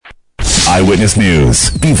Eyewitness News.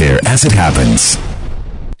 Be there as it happens.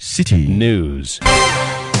 City News.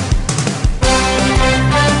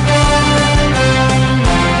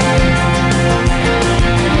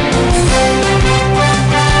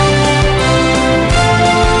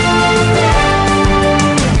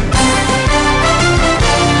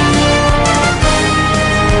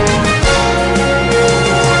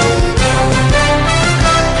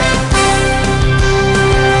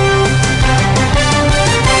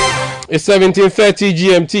 It's 17:30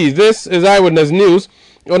 GMT. This is Eyewitness News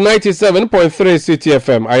on 97.3 City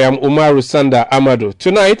FM. I am Umaru Sanda Amadu.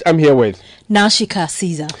 Tonight, I'm here with Nashika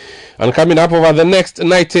Caesar. And coming up over the next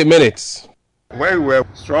 90 minutes. When we were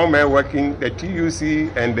strong men working, the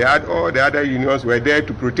TUC and all the other unions were there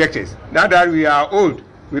to protect us. Now that we are old,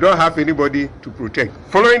 we don't have anybody to protect.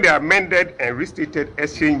 Following the amended and restated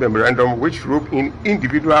exchange memorandum which roped in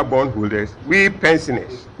individual bondholders, we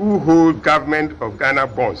pensioners who hold Government of Ghana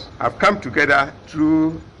bonds have come together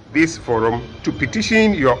through this forum to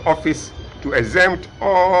petition your office to exempt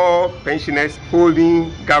all pensioners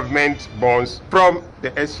holding government bonds from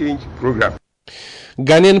the exchange program.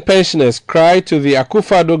 Ghanaian pensioners cry to the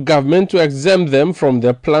Akufo-Addo government to exempt them from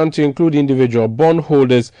their plan to include individual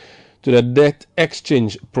bondholders to the debt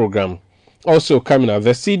exchange program. Also coming up,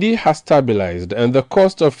 the cedi has stabilized and the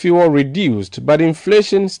cost of fuel reduced, but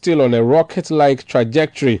inflation still on a rocket-like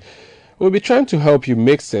trajectory. We'll be trying to help you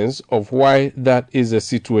make sense of why that is the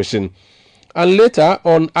situation. And later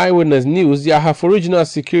on Eyewitness News, the Ahafo Regional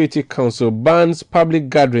Security Council bans public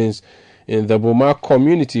gatherings in the Boma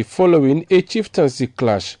community following a chieftaincy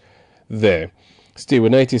clash there. Stay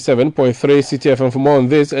with 97.3 City FM for more on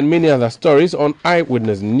this and many other stories on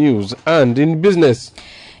Eyewitness News. And in business,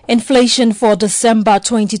 inflation for December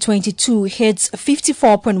 2022 hits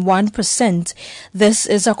 54.1%. This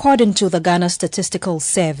is according to the Ghana Statistical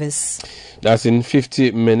Service. That's in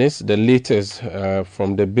 50 minutes, the latest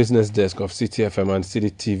from the business desk of City FM and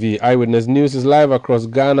City TV. Eyewitness News is live across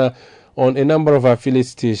Ghana on a number of affiliate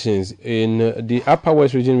stations. In the Upper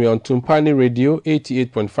West region, we are on Tumpani Radio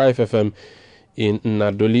 88.5 FM. In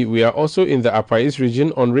Nadoli, we are also in the Upper East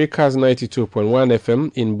region on Rekas 92.1 FM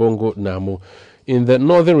in Bongo, Namu. In the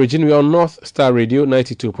Northern region, we are on North Star Radio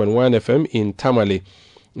 92.1 FM in Tamale.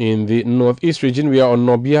 In the Northeast region, we are on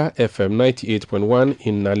Nobia FM 98.1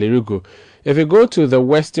 in Nalerigo. If we go to the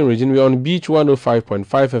Western region, we are on Beach 105.5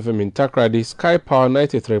 FM in Takrady, Sky Power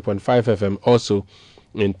 93.5 FM also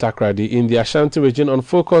in Takrady. In the Ashanti region, on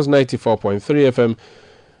Focus 94.3 FM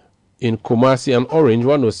in Kumasi, and Orange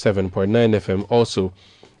 107.9 FM also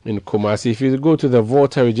in Kumasi. If you go to the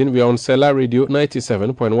Volta region, we are on Sela Radio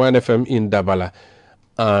 97.1 FM in Dabala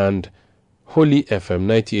and Holy FM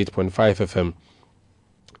 98.5 FM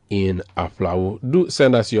in Aflao. Do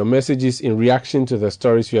send us your messages in reaction to the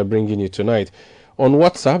stories we are bringing you tonight. On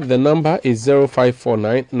WhatsApp, the number is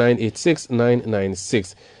 0549 986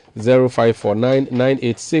 996. 0549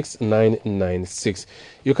 986 996.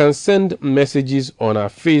 You can send messages on our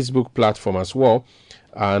Facebook platform as well,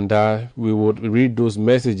 and we would read those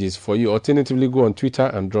messages for you. Alternatively, go on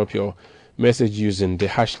Twitter and drop your message using the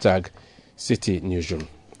hashtag CityNewsroom.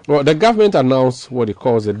 Well, the government announced what it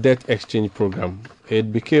calls the debt exchange program.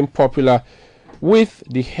 It became popular with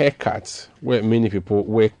the haircuts, where many people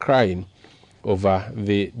were crying over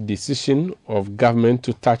the decision of government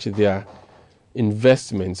to touch their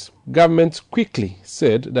investments. Government quickly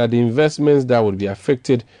said that the investments that would be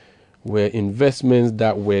affected were investments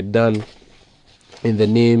that were done in the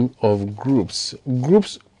name of groups.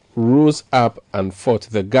 Groups rose up and fought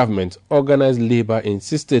the government. Organized labor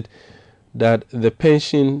insisted that the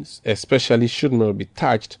pensions especially should not be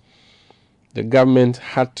touched. The government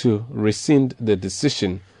had to rescind the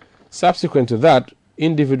decision. Subsequent to that,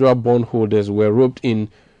 individual bondholders were roped in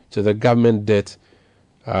to the government debt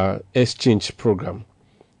exchange program.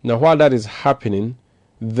 Now, while that is happening,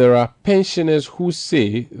 there are pensioners who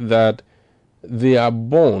say that their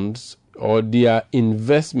bonds or their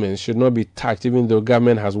investments should not be touched, even though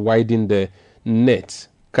government has widened the net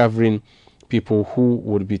covering people who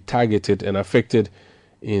would be targeted and affected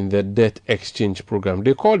in the debt exchange program.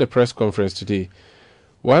 They called a press conference today.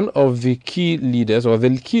 One of the key leaders, or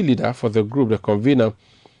the key leader for the group, the convener,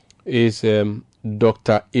 is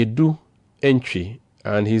Dr. Edu Entry,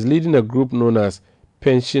 and he's leading a group known as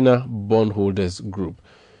Pensioner Bondholders Group.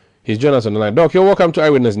 He's joined us on the line. Doc, you're welcome to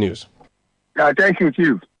Eyewitness News. Thank you,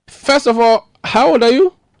 Chief. First of all, how old are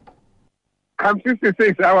you? I'm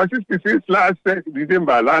 66. I was 66 last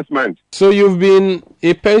December, last month. So you've been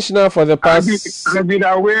a pensioner for the past... I've been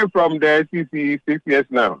away from the SEC 6 years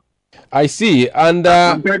now. I see. And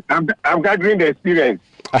I'm gathering the experience.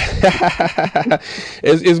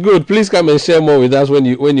 It's good. Please come and share more with us when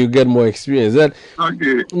you get more experience.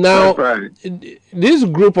 Okay. Now, this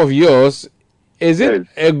group of yours, is it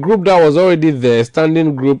a group that was already there,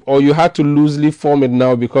 standing group, or you had to loosely form it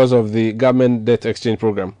now because of the government debt exchange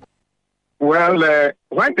program? Well,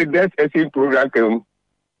 when the debt exchange program came,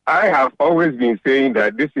 I have always been saying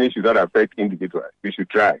that this thing should not affect individuals. We should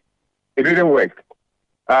try. It didn't work.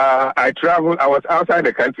 I traveled. I was outside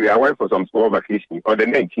the country. I went for some small vacation on the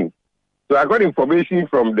 19th. So I got information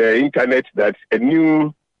from the internet that a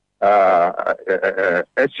new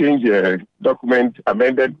exchange document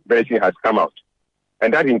amended version has come out.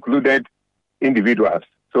 And that included individuals.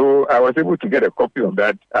 So I was able to get a copy of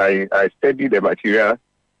that. I studied the material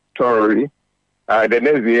thoroughly. The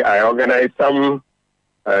next day, I organized some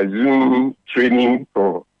Zoom training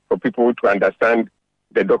for people to understand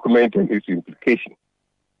the document and its implication.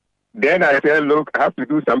 Then I said, look, I have to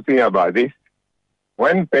do something about this.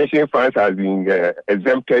 When pension funds have been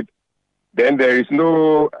exempted, then there is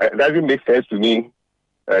it doesn't make sense to me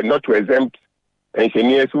not to exempt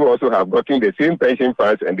pensioners who also have gotten the same pension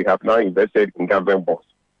funds and they have now invested in government bonds.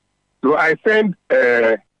 So I sent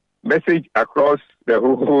a message across the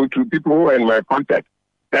whole to people who are in my contact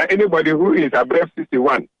that anybody who is above 60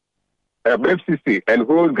 and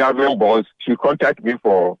holds government bonds should contact me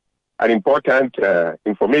for an important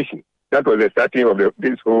information. That was the starting of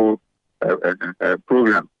this whole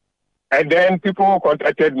program. And then people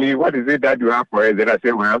contacted me, what is it that you have for us? Then I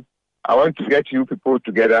said, well, I want to get you people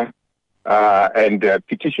together and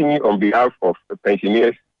petitioning on behalf of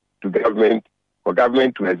pensioners to government, for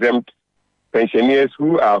government to exempt pensioners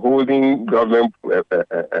who are holding government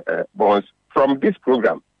bonds from this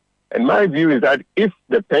program. And my view is that if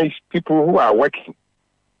the people who are working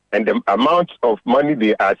and the amount of money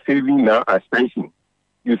they are saving now as pension,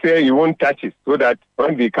 you say you won't touch it so that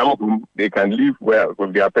when they come home, they can live well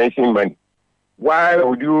with their pension money. Why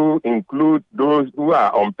would you include those who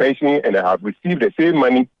are on pension and have received the same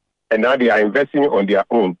money and now they are investing on their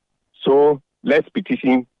own? So let's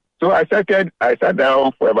petition. So I sat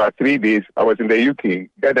down for about 3 days. I was in the UK.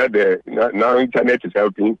 Now internet is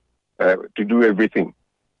helping to do everything.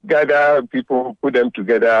 Gather people, put them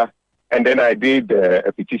together, and then I did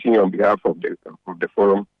a petition on behalf of the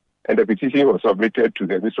forum, and the petition was submitted to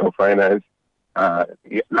the Ministry of Finance. That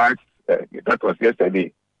was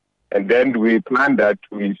yesterday, and then we planned that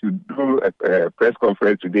we should do a press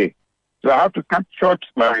conference today. So I have to cut short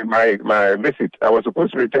my visit. I was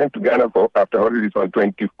supposed to return to Ghana after holidays on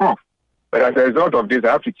 24th, but as a result of this,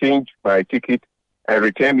 I have to change my ticket and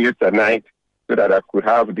return yesterday night so that I could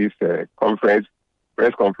have this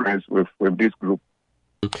press conference with this group.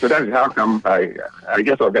 So that's how come I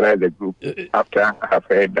just organized the group after I have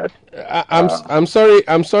heard that. I'm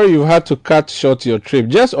sorry you had to cut short your trip.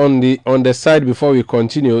 Just on the side before we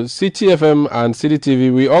continue, City FM and City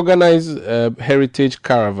TV, we organize Heritage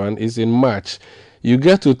Caravan. Is in March. You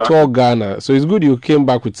get to tour Ghana, so it's good you came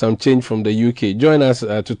back with some change from the UK. Join us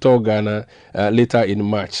to tour Ghana later in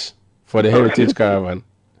March for the Heritage Caravan.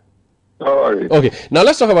 Okay, now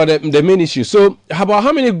let's talk about the main issue. So, about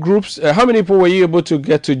how many groups, how many people were you able to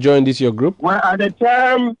get to join your group? Well, at the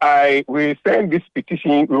time we sent this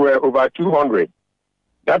petition, we were over 200.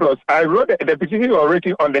 I wrote the petition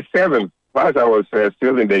already on the 7th, whilst I was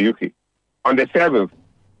still in the UK, on the 7th.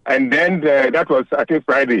 And then that was, I think,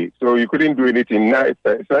 Friday, so you couldn't do anything.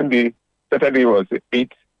 Saturday was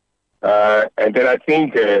 8. And then I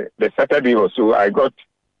think the Saturday or so, I got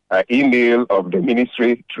email of the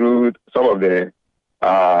ministry through some of the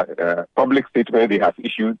public statements they have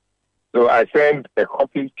issued. So I sent a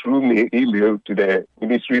copy through email to the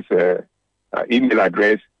ministry's email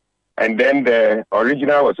address, and then the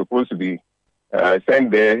original was supposed to be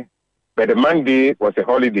sent there, but the Monday was a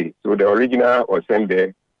holiday, so the original was sent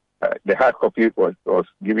there. The hard copy was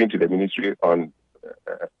given to the ministry on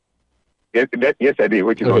yesterday,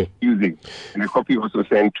 which is on Tuesday, and the copy also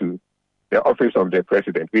sent to the office of the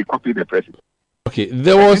president. We copied the president. Okay,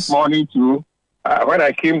 there was this morning too. When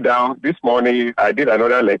I came down this morning, I did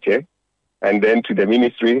another lecture, and then to the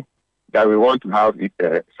ministry that we want to have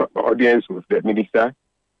some audience with the minister,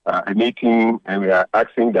 a meeting, and we are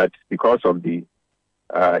asking that because of the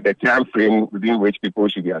time frame within which people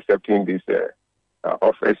should be accepting this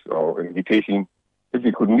office or invitation, if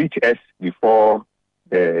you could meet us before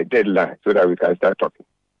the deadline so that we can start talking.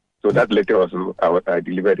 So that letter also, I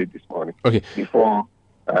delivered it this morning. Okay. Before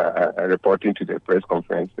reporting to the press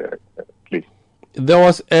conference place. There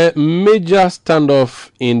was a major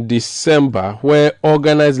standoff in December where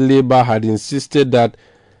organized labor had insisted that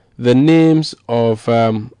the names of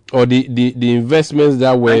or the investments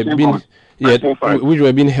that were being which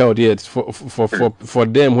were being held yet for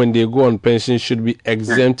them when they go on pension should be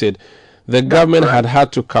exempted. The government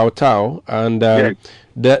had to kowtow, and the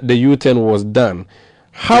U-turn was done.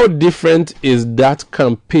 How different is that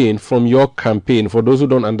campaign from your campaign, for those who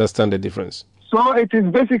don't understand the difference? So it is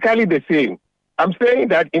basically the same. I'm saying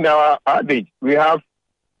that in our adage, we have,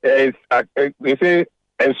 they say,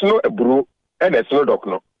 a snow a brew and a snow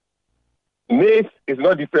dokno. Maize is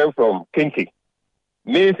not different from kinky.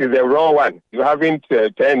 Maize is a raw one. You haven't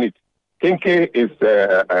turned it. Kinky is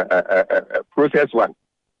a processed one.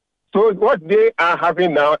 So what they are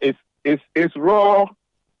having now is raw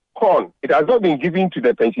corn. It has not been given to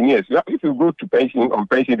the pensioners. If you go to pension,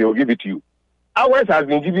 they will give it to you. Ours has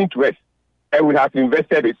been given to us, and we have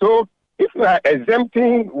invested it. So if you are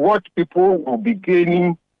exempting what people will be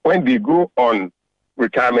gaining when they go on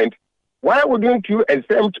retirement, why wouldn't you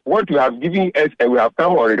exempt what you have given us and we have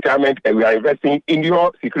come on retirement and we are investing in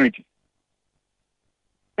your security?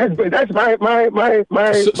 That's my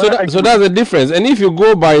So that's the difference. And if you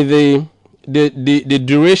go by the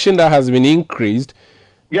duration that has been increased,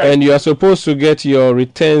 yes, and you are supposed to get your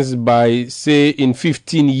returns by, say, in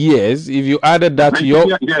 15 years, if you added that to your...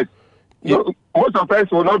 Yes. So most of us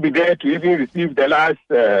will not be there to even receive the last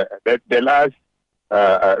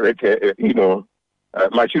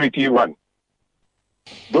maturity one.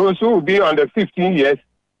 Those who will be under 15 years,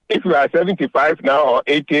 if you are 75 now or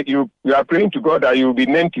 80, you are praying to God that you will be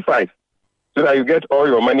 95, so that you get all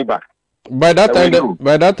your money back. By that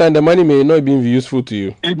time, the money may not be useful to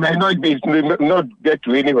you. It may not get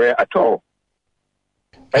to anywhere at all.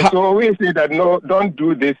 And so we say that no, don't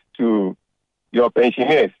do this to your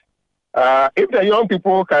pensioners. If the young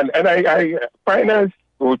people can, and I finance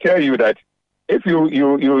will tell you that if you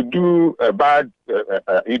do a bad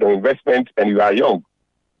investment and you are young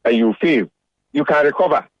and you fail, you can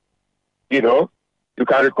recover. You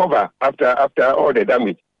can recover after all the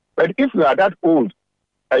damage. But if you are that old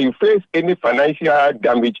and you face any financial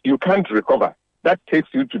damage, you can't recover. That takes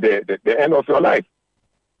you to the end of your life.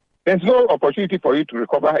 There's no opportunity for you to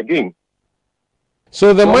recover again.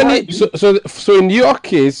 So the money, so in your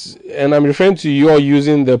case, and I'm referring to you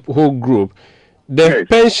using the whole group, the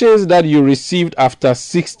pensions that you received after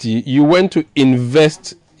 60, you went to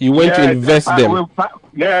invest. You went to invest them. With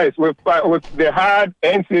the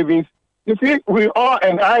hard-earned savings. You see, we all,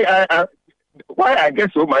 and I why I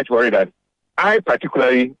get so much worried that I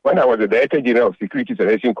particularly, when I was the Director General of Securities and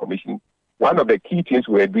Exchange Commission, one of the key things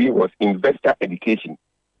we were doing was investor education,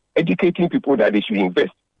 educating people that they should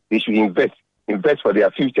invest. They should invest for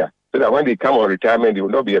their future, so that when they come on retirement, they will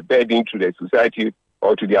not be a burden to the society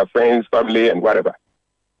or to their friends, family, and whatever.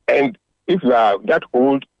 And if you are that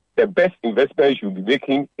old, the best investment you should be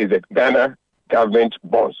making is the Ghana government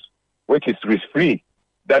bonds, which is risk-free,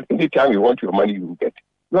 that anytime you want your money, you will get.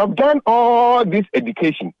 You have done all this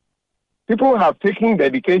education. People have taken the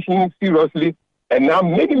education seriously, and now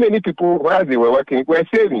many people, while they were working, were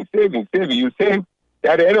saving. You save.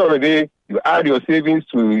 At the end of the day, you add your savings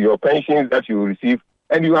to your pensions that you receive,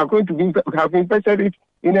 and you are going to have invested it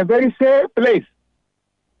in a very safe place.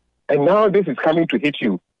 And now this is coming to hit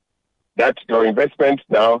you, that your investment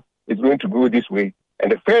now is going to go this way.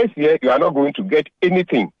 And the first year, you are not going to get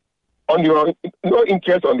anything on no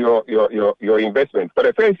interest on your investment for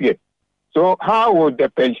the first year. So how would the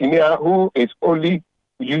pensioner who is only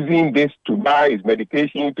using this to buy his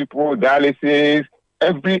medication, people, dialysis,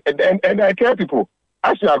 and I tell people,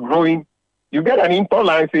 as you are growing, you get an import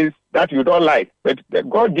license that you don't like, but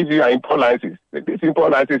God gives you an import license. This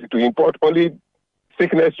import license is to import only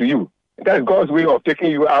sickness to you. That's God's way of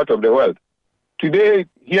taking you out of the world. Today,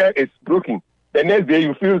 here it's broken. The next day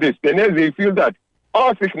you feel this. The next day you feel that.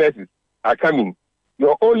 All sicknesses are coming.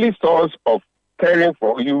 Your only source of caring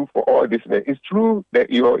for you for all this is through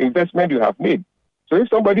your investment you have made. So if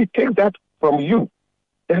somebody takes that from you,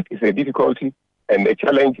 that is a difficulty and a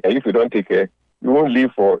challenge. And if you don't take care, you won't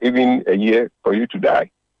live for even a year for you to die.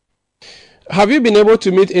 Have you been able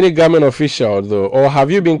to meet any government official, though? Or have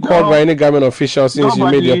you been called by any government official since you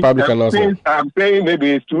made your public announcement? I'm saying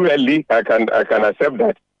maybe it's too early. I can accept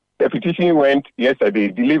that. The petition went yesterday,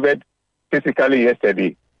 delivered physically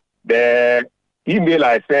yesterday. The email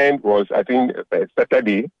I sent was, I think,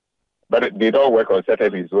 Saturday, but they don't work on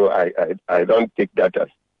Saturday, so I don't take that as.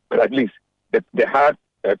 But at least the hard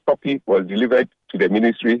copy was delivered to the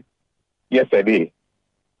ministry yesterday.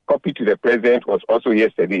 Copy to the president was also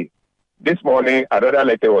yesterday. This morning, another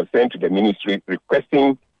letter was sent to the ministry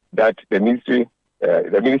requesting that the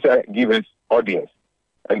minister give us audience,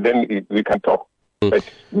 and then we can talk. But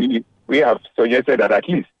we have suggested that at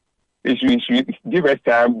least they should give us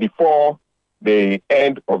time before the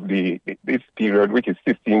end of this period, which is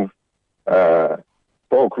 16th, 4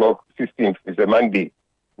 o'clock, 16th is a Monday,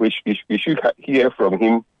 which we should hear from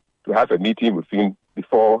him to have a meeting with him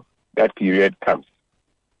before that period comes.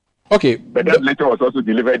 Okay. But that letter was also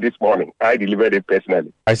delivered this morning. I delivered it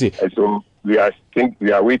personally. I see. And so we are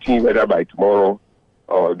waiting whether by tomorrow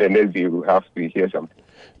or the next day we'll have to hear something.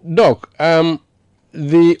 Doc,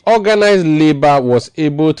 the organized labor was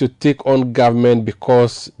able to take on government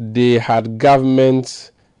because they had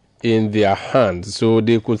government in their hands. So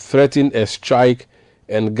they could threaten a strike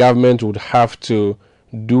and government would have to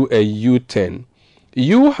do a U-turn.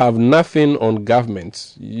 You have nothing on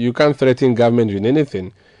government. You can't threaten government with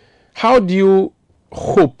anything. How do you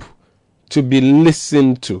hope to be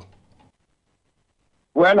listened to?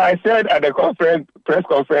 Well, I said at the press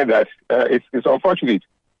conference that it's unfortunate.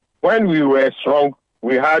 When we were strong,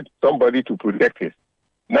 we had somebody to protect us.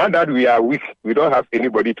 Now that we are weak, we don't have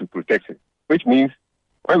anybody to protect us, which means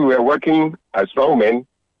when we were working as strong men,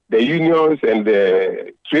 the unions and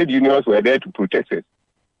the trade unions were there to protect us.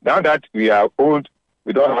 Now that we are old,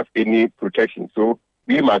 we don't have any protection. So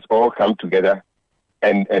we must all come together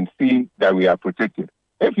and see that we are protected.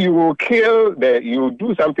 If you will you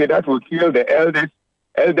do something that will kill the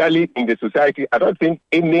elderly in the society, I don't think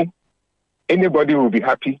anybody will be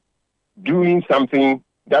happy doing something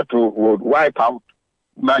that would wipe out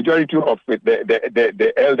majority of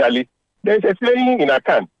the elderly. There's a saying in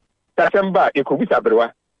Akan, that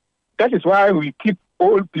is why we keep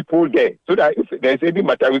old people there, so that if there's any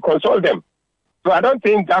matter, we consult them. So I don't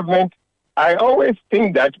think government, I always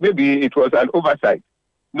think that maybe it was an oversight.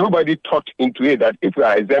 Nobody thought into it that if we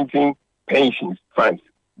are exempting pensions funds,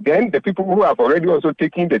 then the people who have already also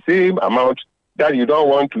taken the same amount that you don't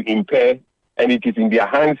want to impair, and it is in their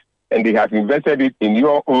hands, and they have invested it in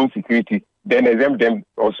your own security, then exempt them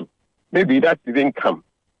also. Maybe that didn't come.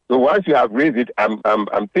 So once you have raised it, I'm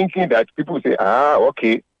thinking that people say,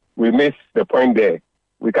 okay, we missed the point there.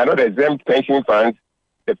 We cannot exempt pension funds.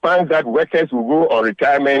 The funds that workers will go on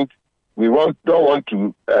retirement, we don't want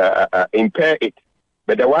to impair it.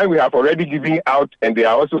 But the one we have already given out and they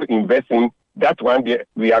are also investing, that one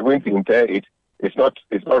we are going to impair it. It's not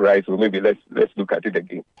right. So maybe let's look at it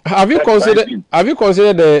again. Have you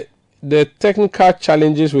considered the technical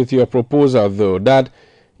challenges with your proposal, though, that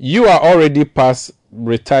you are already past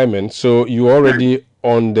retirement, so you are already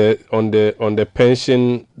on the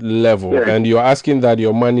pension level, and you're asking that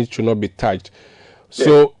your money should not be touched.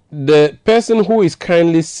 So the person who is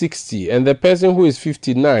currently 60 and the person who is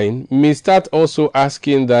 59 may start also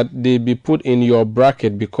asking that they be put in your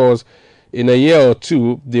bracket, because in a year or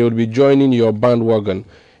two they will be joining your bandwagon.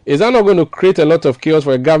 Is that not going to create a lot of chaos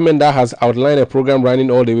for a government that has outlined a program running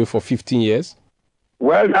all the way for 15 years?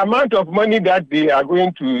 Well, the amount of money that they are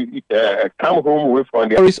going to come home with on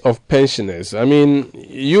the stories of pensioners. I mean,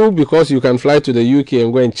 you, because you can fly to the UK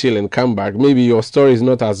and go and chill and come back, maybe your story is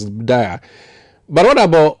not as dire. But what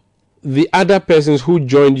about the other persons who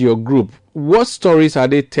joined your group? What stories are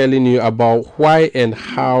they telling you about why and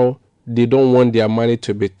how they don't want their money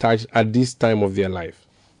to be touched at this time of their life?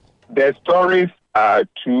 The stories are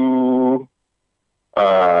too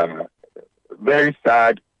very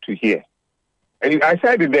sad to hear. And I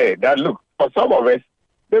said it there that, look, for some of us,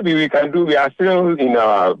 maybe we are still in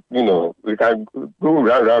our, we can go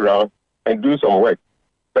round and do some work.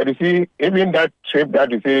 But you see, even that trip that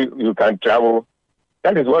you say you can travel,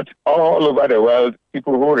 that is what all over the world,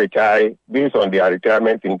 people who retire based on their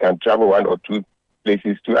retirement thing can travel one or two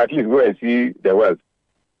places to at least go and see the world.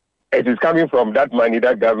 It is coming from that money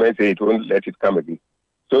that government say it won't let it come again.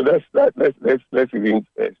 So let's even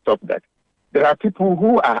stop that. There are people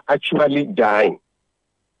who are actually dying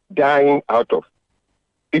out of,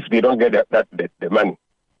 if they don't get the money.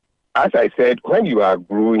 As I said, when you are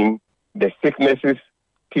growing, the sicknesses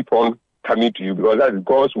keep on coming to you, because that is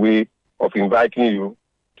God's way of inviting you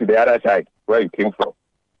to the other side where you came from.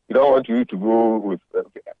 You don't want you to go with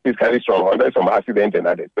physically strong unless some accident and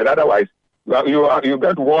others. But otherwise, you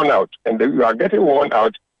get worn out, and you are getting worn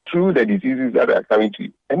out through the diseases that are coming to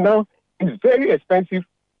you. And now it's very expensive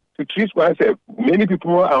to treat oneself. Many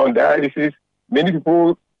people are on dialysis. Many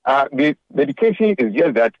people the medication is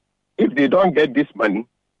just that if they don't get this money,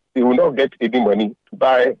 they will not get any money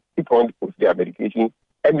to keep on with their medication.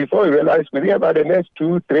 And before you realize, within about the next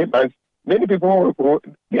 2-3 months, many people,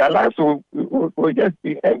 their lives will just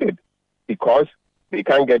be ended because they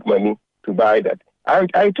can't get money to buy that.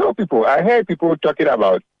 I told people, I heard people talking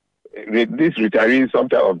about these retirees, some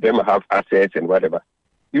of them have assets and whatever.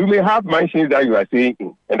 You may have mansions that you are staying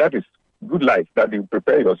in, and that is good life, that you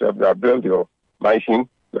prepare yourself, you build your mansion,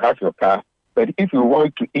 you have your car. But if you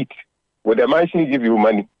want to eat, will the mansion give you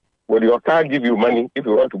money? will your car give you money if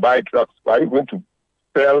you want to buy trucks? Why are you going to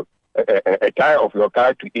sell a tire of your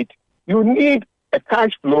car to it? You need a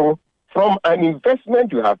cash flow from an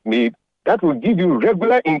investment you have made that will give you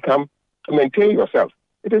regular income to maintain yourself.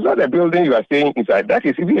 It is not a building you are staying inside. That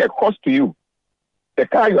is even a cost to you. The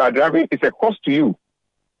car you are driving is a cost to you.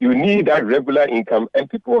 You need that regular income, and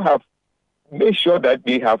people have made sure that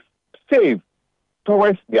they have saved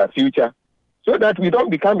towards their future so that we don't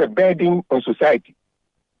become a burden on society.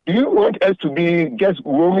 Do you want us to be just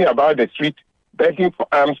roaming about the street, begging for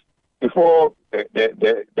alms before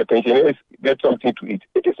the pensioners get something to eat?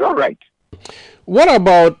 It is not right. What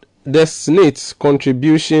about the SSNIT's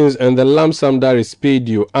contributions and the lump sum that is paid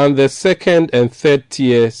you and the second and third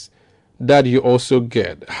tiers that you also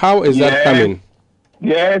get? How is that coming?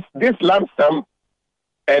 Yes, this lump sum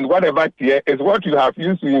and whatever tier is what you have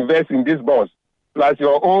used to invest in these bonds, plus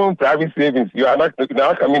your own private savings. You are not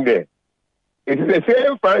coming there. It is the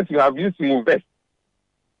same funds you have used to invest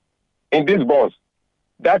in these bonds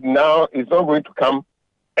that now is not going to come,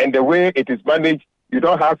 and the way it is managed, you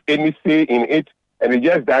don't have any say in it, and it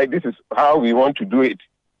just died. This is how we want to do it.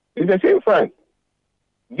 It's the same fund.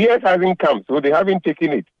 DS hasn't come, so they haven't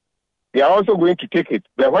taken it. They are also going to take it.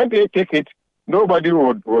 But when they take it, nobody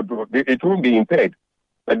it won't be impaired.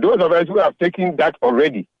 But those of us who have taken that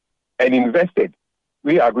already and invested,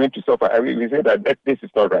 we are going to suffer. We say that this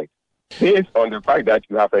is not right, based on the fact that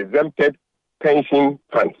you have exempted pension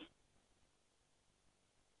funds.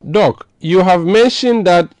 Doc, you have mentioned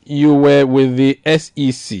that you were with the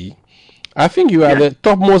SEC. I think you are the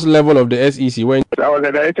topmost level of the SEC. When I was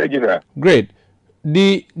the Director General. Great.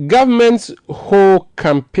 The government's whole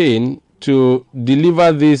campaign to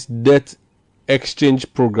deliver this debt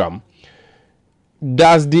exchange program,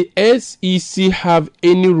 does the SEC have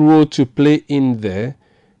any role to play in there?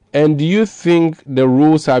 And do you think the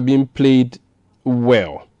rules are being played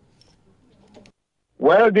well?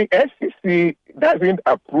 Well, the SEC doesn't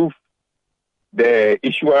approve the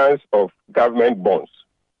issuance of government bonds.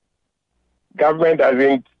 Government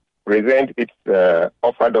doesn't present its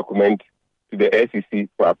offer document to the SEC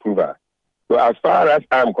for approval. So as far as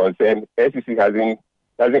I'm concerned, SEC doesn't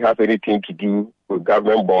have anything to do with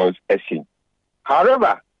government bonds exchange.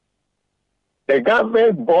 However, the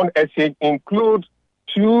government bond exchange includes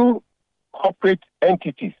two corporate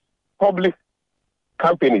entities, public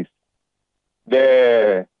companies.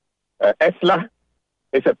 The ESLA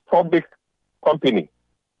is a public company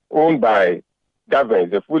owned by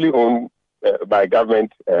government, it's fully owned by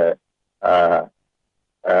government. So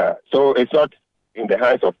it's not in the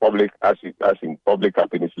hands of public as in public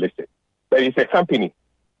companies listed. But it's a company.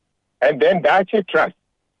 And then Dachi Trust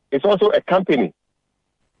is also a company.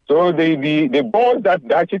 So the bonds that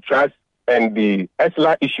Dachi Trust and the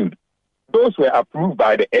ESLA issued, those were approved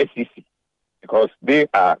by the SEC because they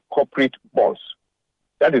are corporate bonds.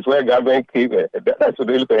 That is where government came, that's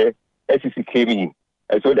where SEC came in.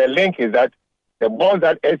 And so the link is that the bonds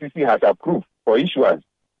that SEC has approved for issuance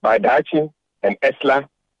by Dachi and ESLA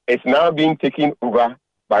is now being taken over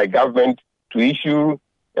by government to issue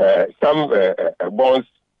some bonds,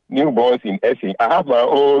 new bonds in SEC. I have my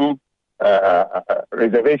own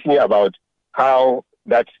reservation about how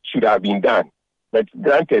that should have been done. But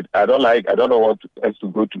granted, I don't want us to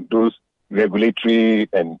go to those regulatory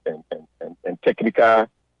and technical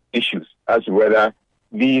issues as to whether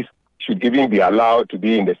these should even be allowed to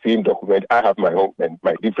be in the same document. I have my own and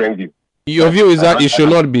my different view. Your view is that it should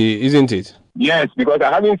not be, isn't it? Yes, because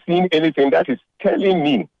I haven't seen anything that is telling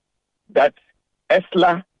me that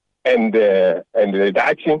ESLA and the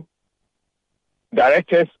Dachi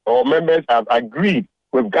directors or members have agreed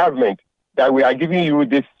with government that we are giving you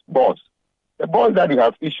these bonds. The bonds that we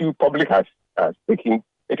have issued, public has taken,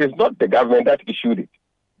 it is not the government that issued it.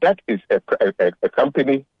 That is a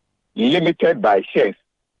company limited by shares,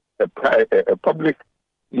 a publicly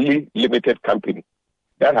limited company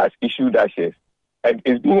that has issued that shares and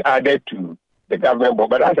is being added to the government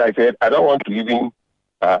bond. But as I said, I don't want to even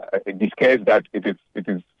discuss that. It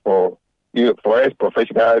is for us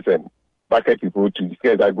professionals and market people to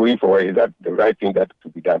discuss that going forward. Is that the right thing that to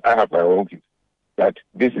be done? I have my own views that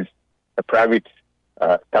this is a private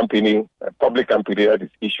company, a public company that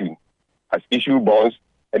has issued bonds,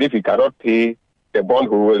 and if it cannot pay the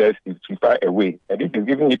bondholders, it will find a way. And if it's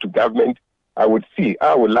giving it to government, I would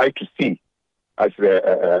like to see, as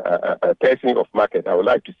a person of market, I would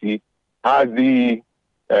like to see how the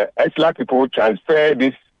ESLA people transfer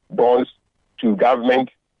these bonds to government,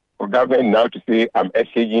 for government now to say, I'm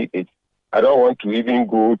exchanging it. I don't want to even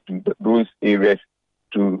go to those areas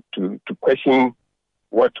to question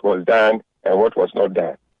what was done and what was not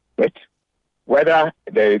done. But whether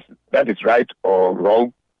that is right or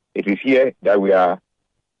wrong, It is here that we are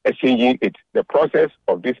exchanging it. The process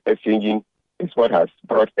of this exchanging is what has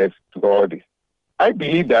brought us to all this. I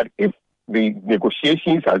believe that if the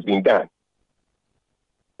negotiations has been done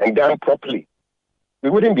and done properly, we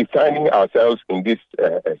wouldn't be finding ourselves in this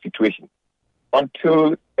situation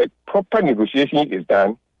until a proper negotiation is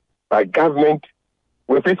done by government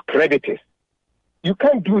with its creditors. You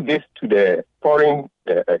can't do this to the foreign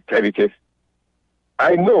creditors.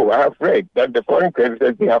 I know, I have read that the foreign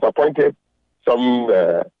creditors, they have appointed some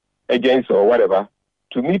agents or whatever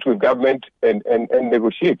to meet with government and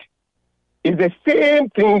negotiate. It's the same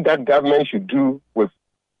thing that government should do with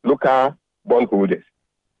local bondholders.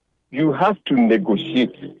 You have to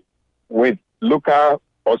negotiate with local,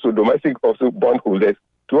 also domestic, also bondholders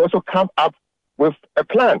to also come up with a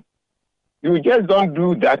plan. You just don't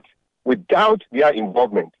do that without their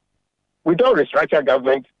involvement. We don't restructure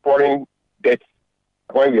government foreign debts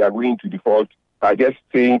when we are going to default by just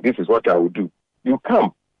saying this is what I will do. You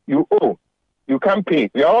come, you owe, you can't pay.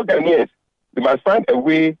 We are all Ghanaians. We must find a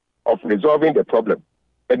way of resolving the problem.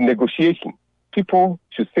 A negotiation. People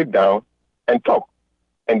should sit down and talk.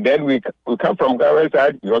 And then we come from government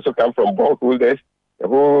side, we also come from bondholders, the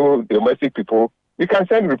whole domestic people. We can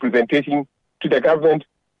send representation to the government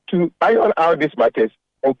to iron out these matters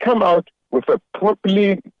and come out with a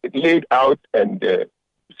properly laid out and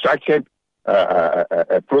structured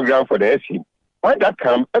program for the SC. When that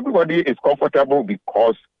comes, everybody is comfortable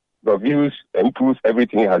because the views, inputs,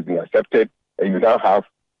 everything has been accepted, and you now have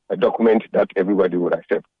a document that everybody would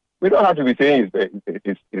accept. We don't have to be saying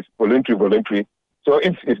it's voluntary. So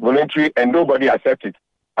if it's voluntary and nobody accepts it,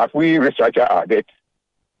 have we restructured our debt?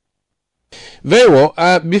 Very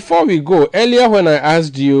well. Before we go, earlier when I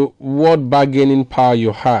asked you what bargaining power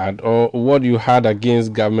you had or what you had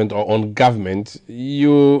against government or on government,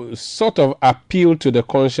 you sort of appealed to the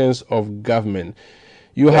conscience of government.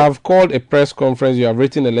 You have called a press conference, you have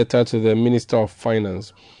written a letter to the Minister of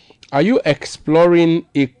Finance. Are you exploring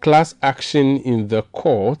a class action in the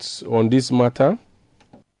courts on this matter?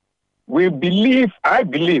 I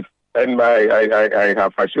believe, and I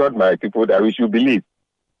have assured my people that we should believe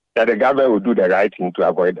that the government will do the right thing to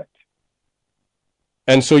avoid that.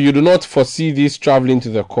 And so you do not foresee this traveling to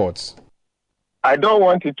the courts? I don't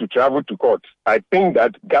want it to travel to court. I think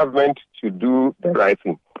that government should do the right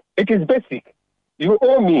thing. It is basic. You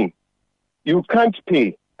owe me. You can't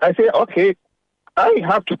pay. I say, okay, I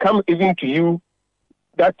have to come even to you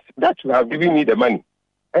that you have given me the money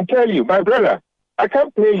and tell you, my brother, I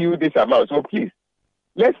can't pay you this amount, so please,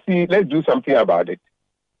 let's do something about it.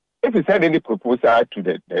 If you send any proposal to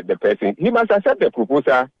the person, he must accept the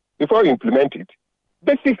proposal before you implement it.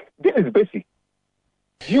 This is basic.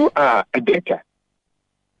 You are a debtor.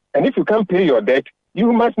 And if you can't pay your debt,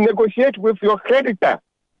 you must negotiate with your creditor.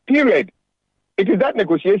 Period. It is that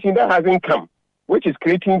negotiation that hasn't come, which is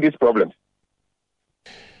creating these problems.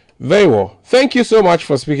 Very well. Thank you so much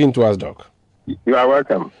for speaking to us, Doc. You are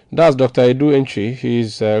welcome. That's Dr. Edu Entry.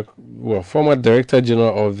 He's former Director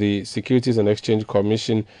General of the Securities and Exchange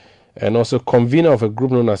Commission and also convener of a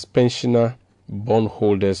group known as Pensioner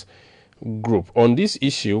Bondholders Group. On this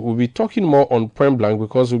issue, we'll be talking more on Point Blank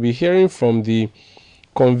because we'll be hearing from the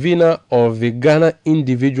convener of the Ghana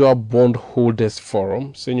Individual Bondholders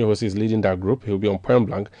Forum. Senior Host is leading that group. He'll be on Point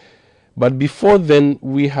Blank. But before then,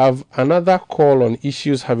 we have another call on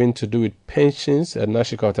issues having to do with pensions.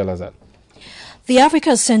 Nashika will tell us that. The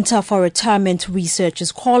Africa Center for Retirement Research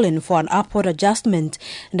is calling for an upward adjustment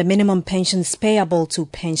in the minimum pensions payable to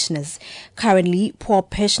pensioners. Currently, poor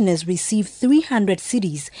pensioners receive 300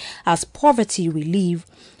 cedis as poverty relief.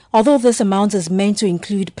 Although this amount is meant to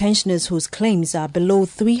include pensioners whose claims are below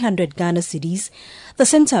 300 Ghana cedis, the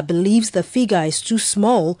center believes the figure is too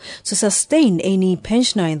small to sustain any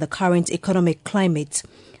pensioner in the current economic climate.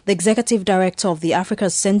 The executive director of the Africa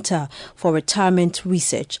Center for Retirement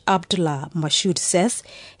Research, Abdullah Mashoud, says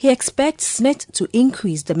he expects SNET to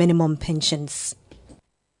increase the minimum pensions.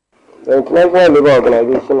 The International Labour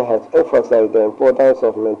Organization has emphasized the importance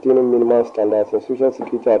of maintaining minimum standards in Social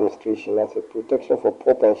Security Administration as a protection for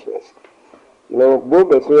poor pensioners. Both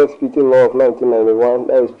the Social Security Law of 1991,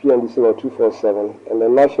 that is PNDC Law 247, and the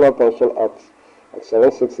National Pension Act, Act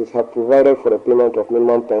 766, have provided for the payment of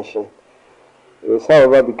minimum pension. It is,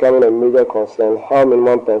 however, becoming a major concern how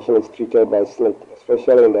minimum pension is treated by SNET,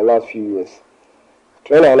 especially in the last few years.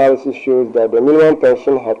 Trend analysis shows that the minimum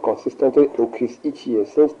pension had consistently increased each year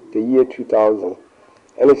since the year 2000,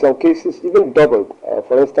 and in some cases even doubled,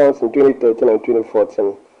 for instance in 2013 and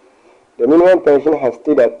 2014. The minimum pension has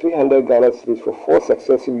stayed at 300 Ghana cedis for 4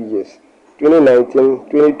 successive years, 2019,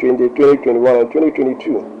 2020, 2021 and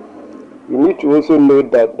 2022. We need to also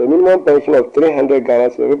note that the minimum pension of 300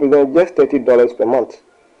 Ghana represents just $30 per month.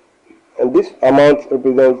 And this amount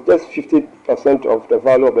represents just 50% of the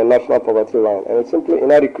value of the national poverty line, and it's simply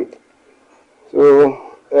inadequate. So,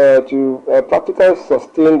 to practically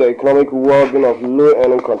sustain the economic well-being of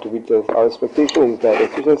low-earning contributors, our expectation is that the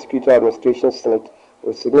Social Security Administration Senate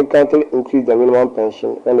will significantly increase the minimum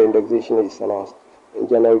pension when the indexation is announced in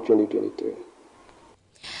January 2023.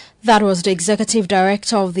 That was the Executive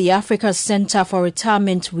Director of the Africa Center for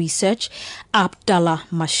Retirement Research, Abdallah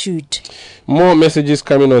Mashood. More messages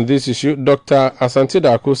coming on this issue. Dr. Asante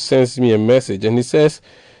Dako sends me a message and he says,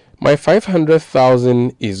 my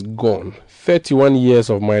 500,000 is gone. 31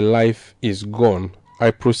 years of my life is gone.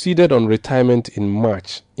 I proceeded on retirement in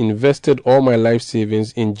March, invested all my life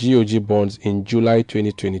savings in GOG bonds in July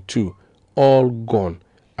 2022. All gone.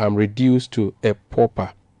 I'm reduced to a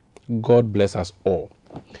pauper. God bless us all.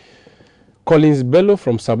 Collins Bello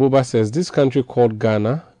from Saboba says this country called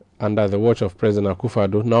Ghana, under the watch of President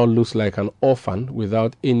Akufo-Addo, now looks like an orphan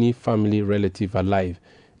without any family relative alive.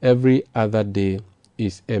 Every other day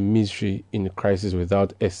is a misery in crisis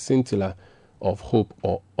without a scintilla of hope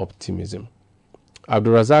or optimism.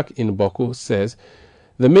 Abdurazak in Boko says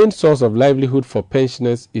the main source of livelihood for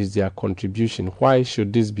pensioners is their contribution. Why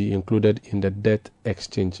should this be included in the debt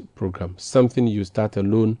exchange program? Something you start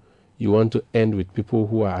alone, you want to end with people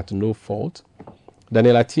who are at no fault.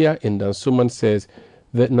 Daniel Atia in Dansuman says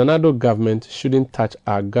the Nanado government shouldn't touch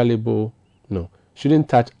our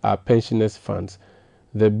pensioners' funds.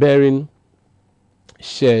 The burden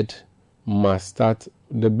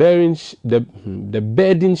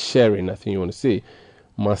sharing, I think you want to say,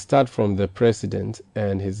 must start from the president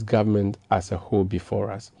and his government as a whole before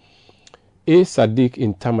us. A. Sadiq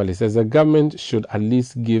in Tamale says the government should at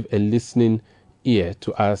least give a listening ear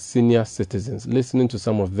to our senior citizens. Listening to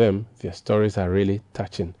some of them, their stories are really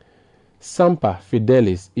touching. Sampa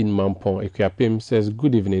Fidelis in Mampong, Equiapim says,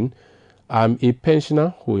 good evening. I'm a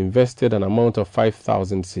pensioner who invested an amount of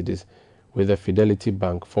 5,000 cedis with the Fidelity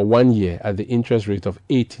Bank for 1 year at the interest rate of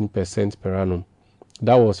 18% per annum.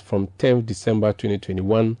 That was from 10th December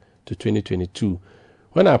 2021 to 2022.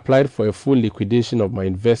 When I applied for a full liquidation of my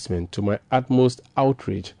investment, to my utmost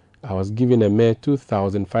outrage, I was given a mere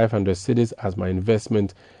 2,500 cedis as my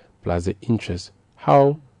investment plus the interest.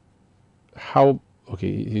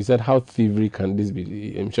 He said, how thievery can this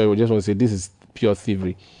be? I'm sure you just want to say this is pure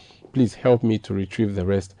thievery. Please help me to retrieve the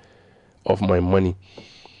rest of my money.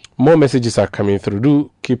 More messages are coming through.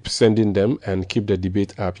 Do keep sending them and keep the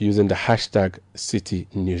debate up using the hashtag City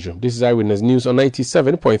Newsroom. This is Eyewitness News on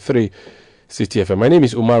 97.3 City FM. My name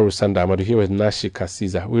is Umaru Sanda. I'm here with Nashi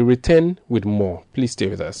Kasiza. We return with more. Please stay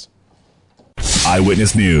with us.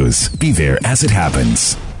 Eyewitness News. Be there as it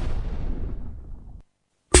happens.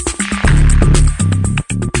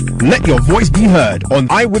 Let your voice be heard on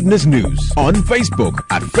Eyewitness News on Facebook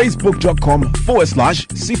at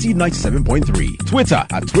facebook.com/City97.3, Twitter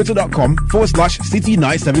at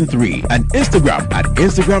twitter.com/City973, and Instagram at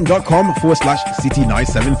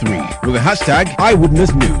instagram.com/City973 with the hashtag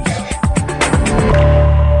Eyewitness News.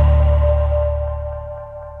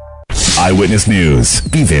 Eyewitness News.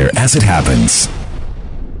 Be there as it happens.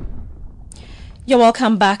 You're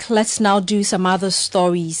welcome back. Let's now do some other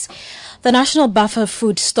stories. The National Buffer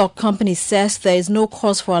Food Stock Company says there is no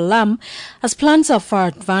cause for alarm as plans are far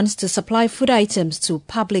advanced to supply food items to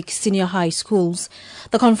public senior high schools.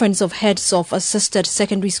 The Conference of Heads of Assisted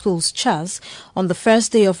Secondary Schools, CHAS, on the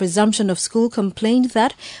first day of resumption of school complained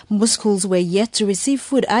that most schools were yet to receive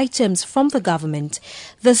food items from the government.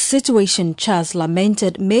 This situation, CHAS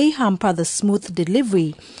lamented, may hamper the smooth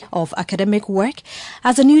delivery of academic work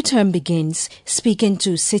as the new term begins. Speaking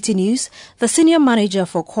to City News, the Senior Manager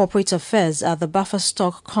for Corporate Affairs at the Buffer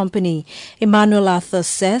Stock Company, Emmanuel Arthur,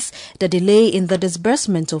 says the delay in the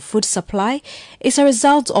disbursement of food supply is a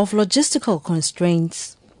result of logistical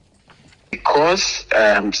constraints. Because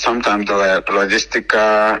sometimes there were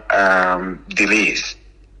logistical delays,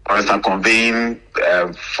 for instance, conveying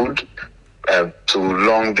food to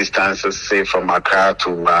long distances, say from Accra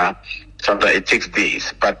to sometimes it takes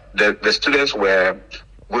days. But the students were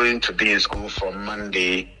going to be in school from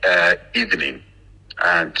Monday evening.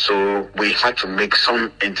 And so we had to make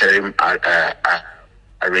some interim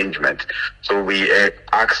arrangement. So we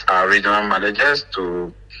asked our regional managers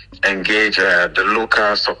to engage the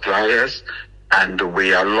local suppliers, and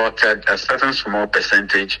we allotted a certain small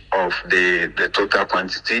percentage of the total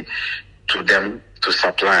quantity to them to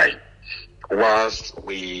supply, whilst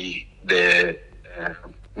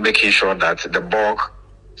making sure that the bulk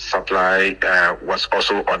supply was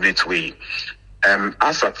also on its way.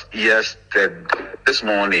 As of this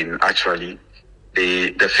morning, actually,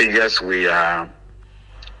 the figures we are,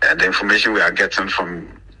 the information we are getting from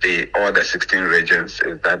all the 16 regions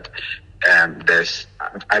is that there's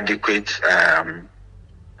adequate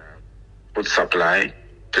food supply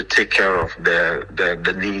to take care of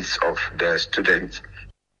the needs of the students.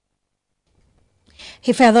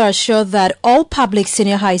 He further assured that all public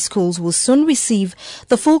senior high schools will soon receive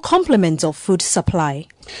the full complement of food supply.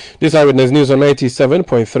 This Eyewitness News on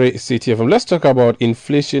 97.3 CTFM. Let's talk about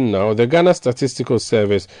inflation now. The Ghana Statistical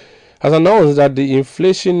Service has announced that the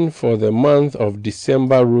inflation for the month of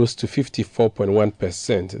December rose to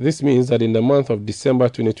 54.1%. This means that in the month of December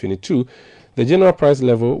 2022, the general price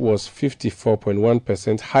level was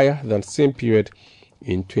 54.1% higher than same period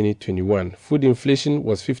in 2021. Food inflation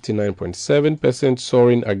was 59.7%,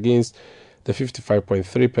 soaring against the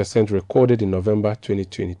 55.3% recorded in November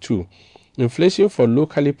 2022. Inflation for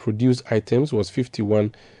locally produced items was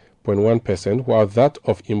 51.1%, while that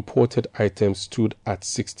of imported items stood at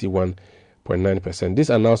 61.9%. This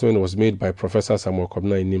announcement was made by Professor Samuel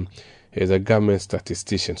Kobna Inim. He is a government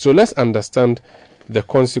statistician. So let's understand the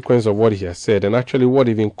consequence of what he has said and actually what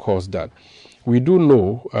even caused that. We do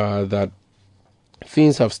know that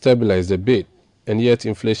things have stabilized a bit, and yet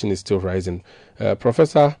inflation is still rising.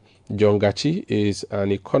 Professor John Gachi is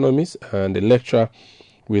an economist and a lecturer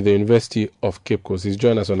with the University of Cape Coast. He's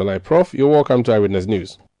joined us on the line. Prof, you're welcome to Eyewitness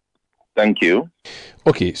News. Thank you.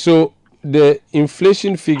 Okay, so the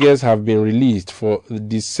inflation figures have been released for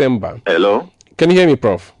December. Hello? Can you hear me,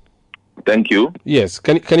 Prof? Thank you. Yes.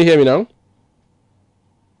 Can you hear me now?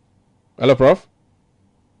 Hello, Prof?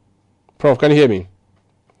 Prof, can you hear me?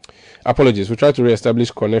 Apologies. We'll try to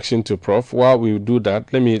re-establish connection to Prof. While we do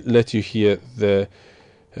that, let me let you hear the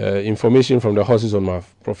information from the horse's own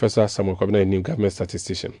mouth. Professor Samuel Kobna, a new government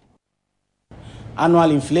statistician.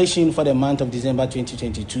 Annual inflation for the month of December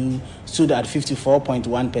 2022 stood at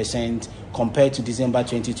 54.1% compared to December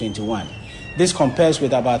 2021. This compares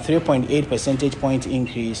with about 3.8 percentage point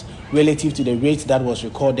increase relative to the rate that was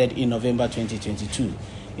recorded in November 2022.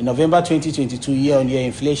 In November 2022, year-on-year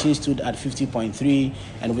inflation stood at 50.3,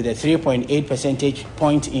 and with a 3.8 percentage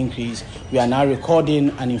point increase, we are now recording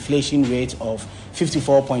an inflation rate of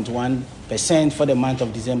 54.1% for the month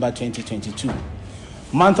of December 2022.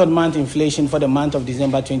 Month-on-month inflation for the month of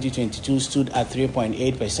December 2022 stood at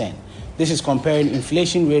 3.8%. This is comparing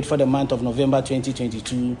inflation rate for the month of November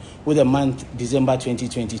 2022 with the month December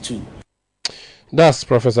 2022. That's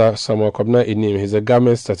Professor Samuel Kobna Inim. He's a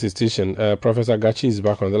government statistician. Professor Gachi is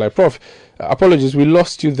back on the line. Prof, apologies, we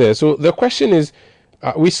lost you there. So the question is,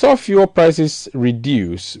 we saw fuel prices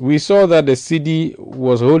reduce. We saw that the cedi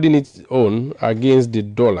was holding its own against the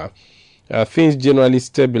dollar. Things generally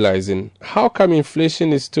stabilizing. How come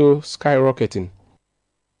inflation is still skyrocketing?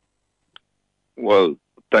 Well,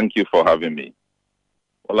 thank you for having me.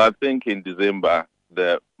 Well, I think in December,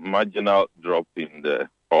 the marginal drop in the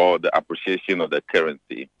appreciation of the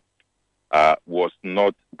currency was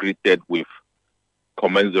not greeted with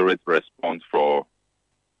commensurate response for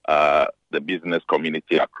the business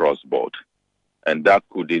community across board. And that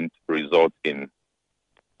couldn't result in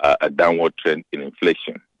a downward trend in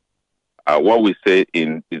inflation. What we said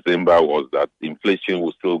in December was that inflation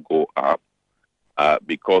will still go up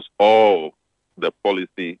because all the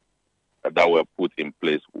policy that were put in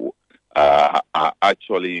place are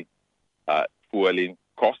actually fueling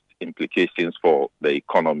cost implications for the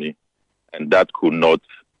economy, and that could not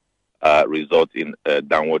result in a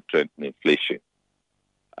downward trend in inflation.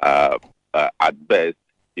 At best,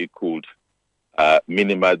 it could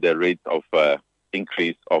minimize the rate of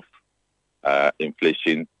increase of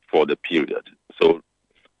inflation for the period. So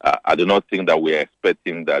I do not think that we are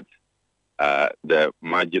expecting that the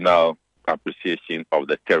marginal appreciation of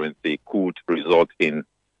the currency could result in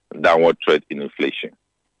downward trend in inflation.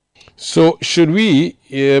 So should we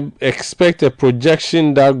expect a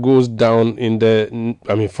projection that goes down in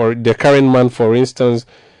for the current month, for instance,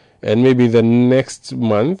 and maybe the next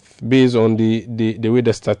month based on the way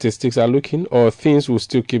the statistics are looking, or things will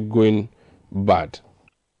still keep going bad?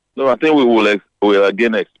 No, I think we will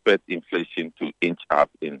again expect inflation to inch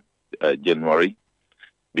up in January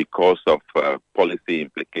because of policy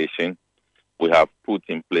implication. We have put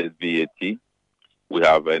in place VAT. We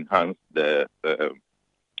have enhanced the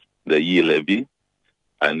yield levy,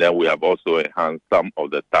 and then we have also enhanced some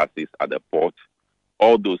of the taxes at the port.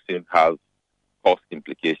 All those things have cost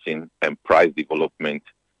implication and price development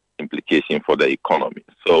implication for the economy.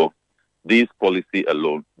 So these policy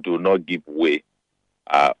alone do not give way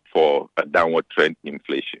for a downward trend in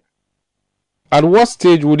inflation. At what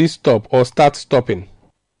stage would it stop or start stopping?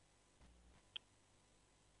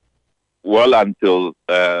 Well, until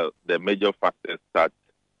the major factors start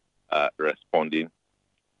responding.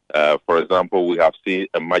 For example, we have seen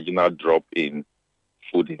a marginal drop in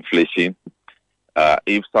food inflation.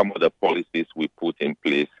 If some of the policies we put in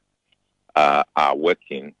place are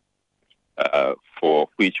working, for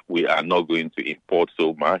which we are not going to import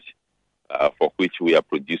so much, for which we are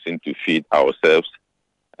producing to feed ourselves,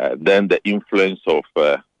 then the influence of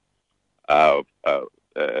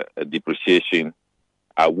depreciation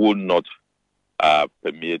would not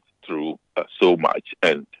permeate through so much.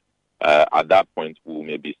 And at that point, we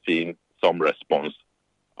may be seeing some response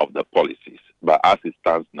of the policies. But as it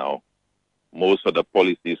stands now, most of the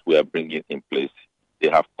policies we are bringing in place, they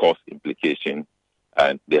have cost implication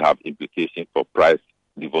and they have implication for price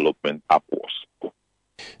development upwards.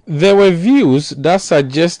 There were views that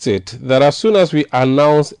suggested that as soon as we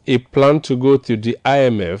announce a plan to go to the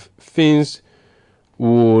IMF, things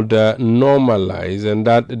would normalize and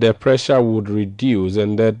that the pressure would reduce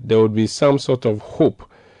and that there would be some sort of hope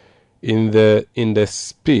in the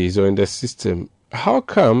space or in the system. How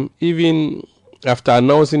come even after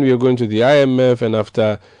announcing we are going to the IMF and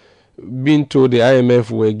after being told the IMF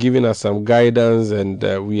were giving us some guidance and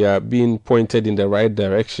we are being pointed in the right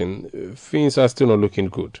direction, things are still not looking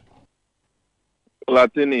good? Well, I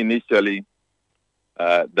think initially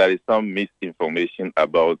there is some misinformation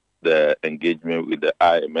about the engagement with the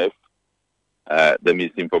IMF. The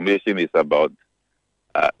misinformation is about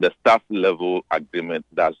the staff level agreement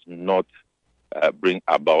does not bring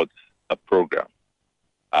about a program.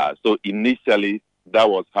 So initially, that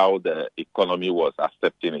was how the economy was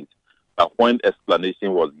accepting it. But when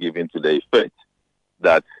explanation was given to the effect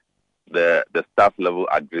that the staff level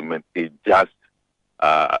agreement is just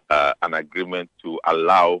an agreement to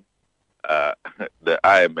allow the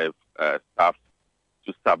IMF staff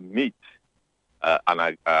to submit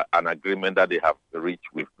an agreement that they have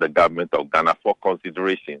reached with the government of Ghana for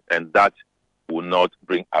consideration, and that will not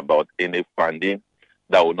bring about any funding,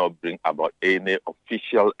 that will not bring about any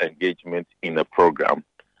official engagement in the program.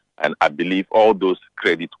 And I believe all those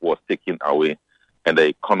credits was taken away and the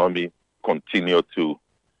economy continued to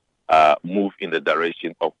move in the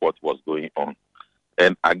direction of what was going on.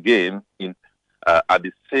 And again, at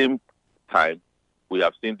the same time, we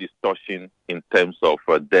have seen distortion in terms of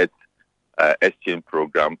debt exchange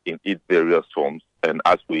program in its various forms, and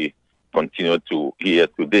as we continue to hear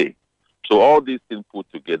today. So all these things put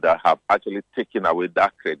together have actually taken away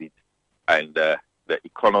that credit, and the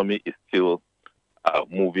economy is still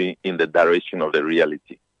moving in the direction of the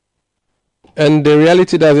reality. And the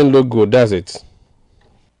reality doesn't look good, does it?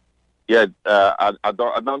 Yeah, I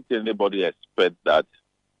don't think anybody expect that,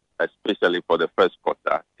 especially for the first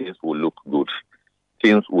quarter, things will look good.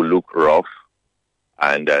 Things will look rough,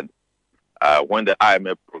 and when the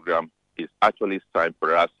IMF program is actually signed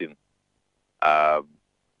for us in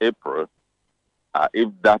April, if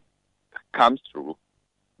that comes through,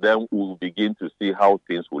 then we'll begin to see how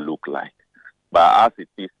things will look like. But as it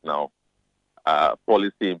is now,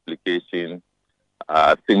 policy implication,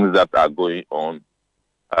 things that are going on,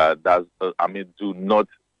 do not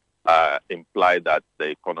imply that the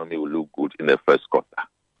economy will look good in the first quarter.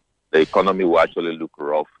 The economy will actually look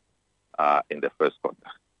rough in the first quarter.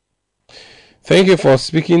 Thank you for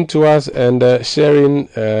speaking to us and sharing,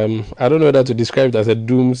 I don't know whether to describe it as a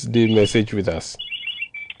doomsday message with us.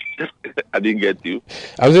 I didn't get you.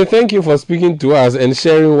 I was saying thank you for speaking to us and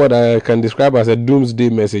sharing what I can describe as a doomsday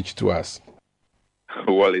message to us.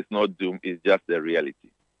 Well, it's not doom, it's just the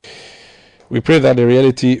reality. We pray that the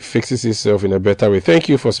reality fixes itself in a better way. Thank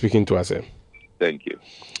you for speaking to us. Thank you.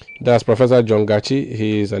 That's Professor John Gachi.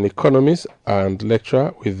 He is an economist and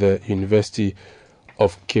lecturer with the University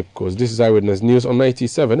of Cape Coast. This is Eyewitness News on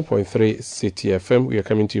 97.3 City FM. We are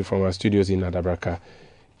coming to you from our studios in Adabraka,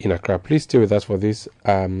 in Accra. Please stay with us for this,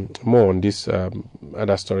 more on these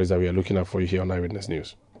other stories that we are looking at for you here on Eyewitness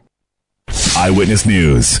News. Eyewitness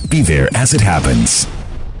News. Be there as it happens.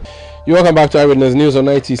 You're welcome back to Eyewitness News on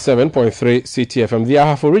 97.3 City FM. The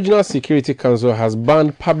Ahafo Regional Security Council has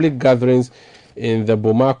banned public gatherings in the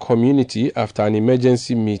Boma community after an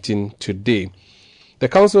emergency meeting today. The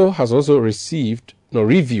council has also reviewed,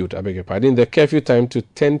 the curfew time to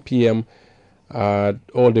 10 p.m.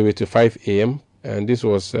 All the way to 5 a.m. And this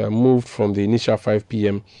was moved from the initial 5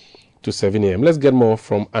 p.m. to 7 a.m. Let's get more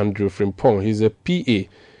from Andrew Frimpong. He's a PA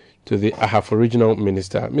to the Ahafo Regional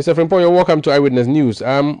Minister. Mr. Frimpong, you're welcome to Eyewitness News.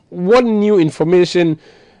 What new information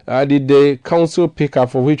did the council pick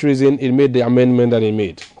up, for which reason it made the amendment that it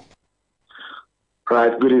made?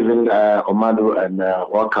 Right. Good evening, Omado, and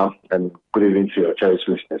welcome, and good evening to your cherished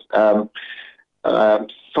listeners.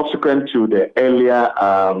 Subsequent to the earlier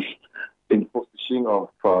imposition of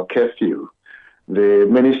curfew, the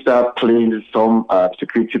minister placed some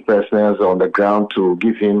security personnel on the ground to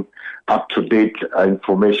give him up-to-date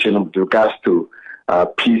information with regards to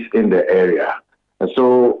peace in the area. And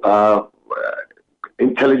so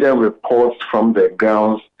intelligence reports from the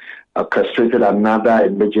grounds orchestrated another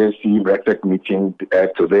emergency RECSEC meeting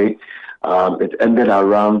today. It ended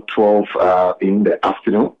around 12 in the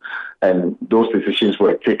afternoon, and those decisions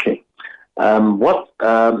were taken. What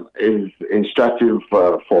is instructive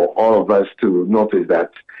for all of us to notice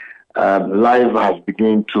that life has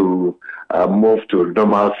begun to move to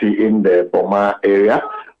normalcy in the Boma area,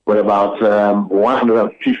 with about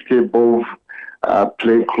 150 both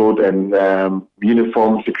plainclothes and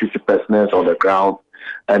uniform security personnel on the ground,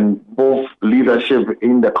 and both leadership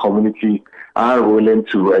in the community are willing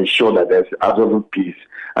to ensure that there's absolute peace.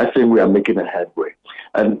 I think we are making a headway.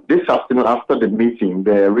 And this afternoon, after the meeting,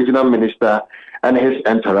 the regional minister and his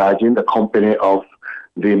entourage, in the company of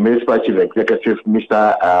the municipal chief executive,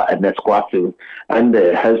 Mr. Ernest Kwasi, and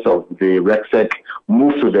the heads of the RECSEC,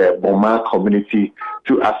 moved to the Boma community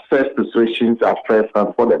to assess the situations at first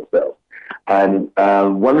and for themselves. And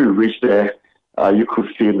when we reached there, you could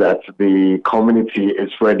see that the community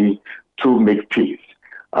is ready to make peace.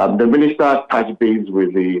 The minister touched base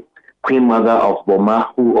with the Queen Mother of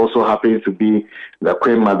Boma, who also happens to be the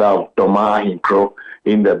Queen Mother of Doma Hinkro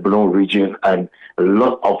in the Blue region, and a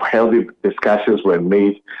lot of healthy discussions were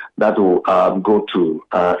made that will go to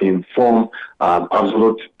inform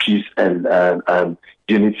absolute peace and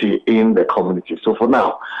unity in the community. So for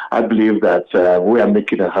now, I believe that we are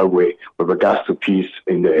making a headway with regards to peace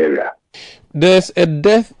in the area. There's a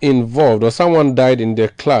death involved, or someone died in the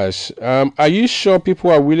clash. Are you sure people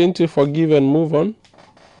are willing to forgive and move on?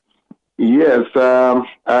 Yes,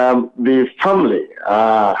 the family,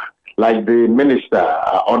 like the minister,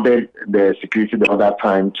 ordered the security the other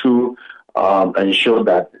time to ensure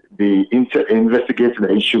that they investigate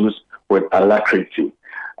the issues with alacrity.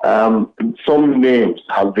 Some names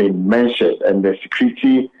have been mentioned, and the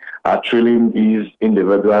security are trailing these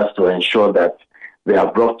individuals to ensure that they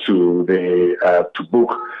are brought to the to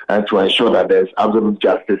book and to ensure that there's absolute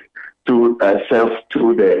justice to serve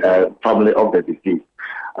to the family of the deceased.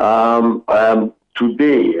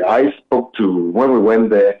 Today, I spoke to, when we went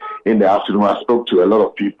there in the afternoon, I spoke to a lot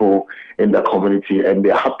of people in the community, and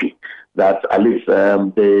they're happy that at least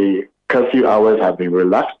the curfew hours have been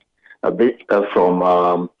relaxed a bit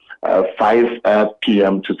from 5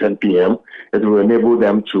 p.m. to 10 p.m. It will enable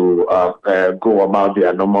them to go about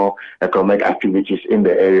their normal economic activities in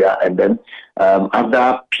the area. And then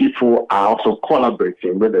other people are also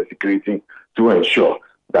collaborating with the security to ensure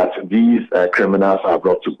that these criminals are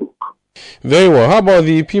brought to book. Very well. How about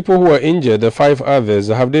the people who are injured, the 5 others?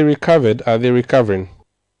 Have they recovered? Are they recovering?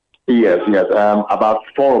 Yes. About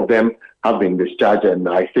 4 of them have been discharged, and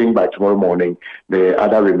I think by tomorrow morning, the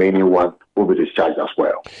other remaining one will be discharged as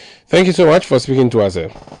well. Thank you so much for speaking to us. The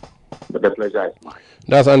pleasure is mine.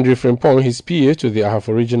 That's Andrew Frimpong, his PA to the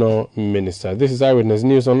Ahafo Regional Minister. This is Eyewitness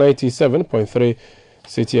News on 97.3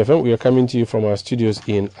 City FM. We are coming to you from our studios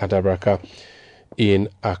in Adabraka in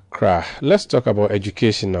Accra. Let's talk about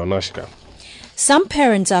education now, Nashka. Some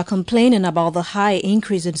parents are complaining about the high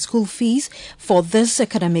increase in school fees for this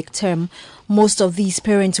academic term. Most of these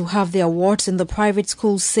parents who have their wards in the private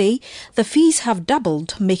schools say the fees have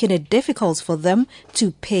doubled, making it difficult for them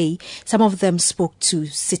to pay. Some of them spoke to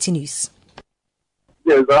City News.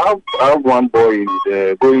 Yes, I have one boy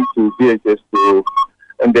going to BHS2,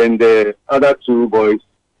 and then the other 2 boys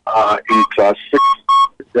are in class 6.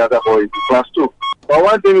 The other boy is in class 2. But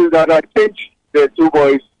one thing is that I changed the 2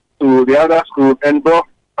 boys to the other school, and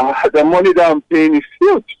the money that I'm paying is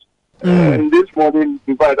huge. And this morning,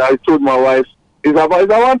 in fact, I told my wife, it's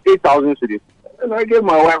around 8,000 cedis. And I gave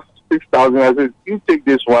my wife 6,000. I said, you take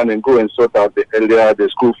this one and go and sort out the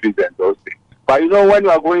school fees and those things. But when you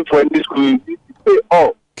are going for any school, you need to pay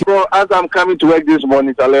all. So as I'm coming to work this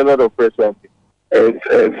morning, it's a lot of pressure.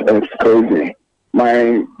 It's crazy.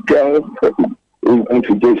 My girl is going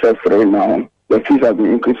to JSS right now. The fees have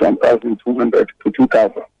been increased from 1,200 to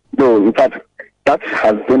 2,000. So, in fact, that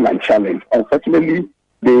has been my challenge. Unfortunately,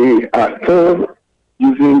 they are still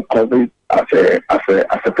using COVID as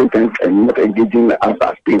a pretense and not engaging as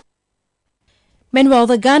a thing. Meanwhile,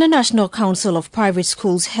 the Ghana National Council of Private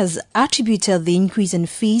Schools has attributed the increase in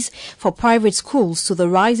fees for private schools to the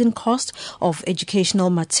rising cost of educational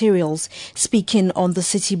materials. Speaking on the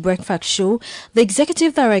City Breakfast Show, the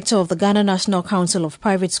Executive Director of the Ghana National Council of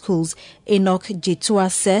Private Schools, Enoch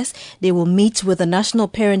Jetua, says they will meet with the National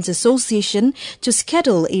Parents Association to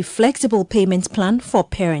schedule a flexible payment plan for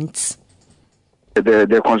parents.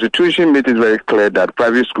 The Constitution made it very clear that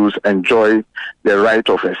private schools enjoy the right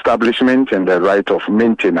of establishment and the right of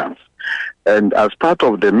maintenance. And as part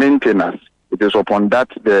of the maintenance, it is upon that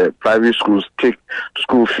the private schools take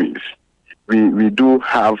school fees. We do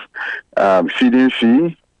have feeding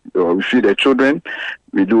fee, we feed the children.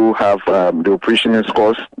 We do have the operations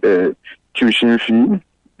cost, the tuition fee,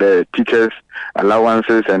 the teachers'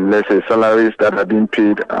 allowances, and let's say salaries that are being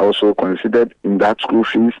paid are also considered in that school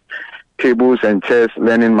fees. Tables and chairs,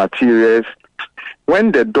 learning materials.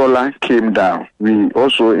 When the dollar came down, we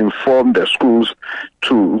also informed the schools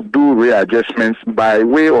to do readjustments by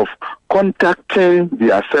way of contacting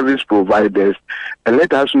their service providers and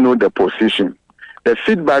let us know the position. The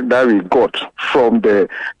feedback that we got from the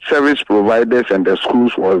service providers and the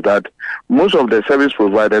schools was that most of the service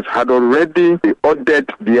providers had already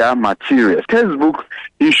ordered their materials. Textbook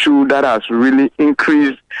issue that has really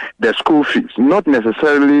increased the school fees, not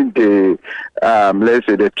necessarily the, let's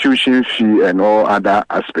say, the tuition fee and all other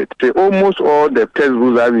aspects. Almost all the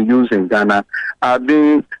textbooks that we use in Ghana are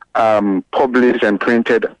being published and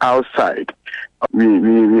printed outside.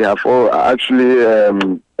 We have all actually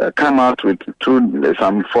come out with through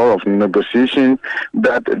some form of negotiation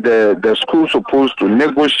that the school supposed to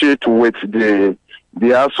negotiate with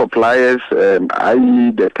their suppliers,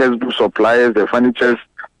 i.e. the textbook suppliers, the furniture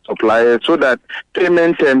suppliers, so that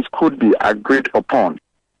payment terms could be agreed upon.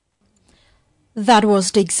 That was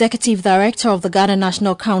the Executive Director of the Ghana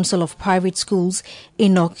National Council of Private Schools,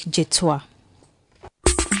 Enoch Jetua.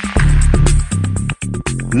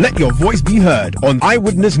 Let your voice be heard on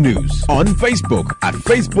Eyewitness News on Facebook at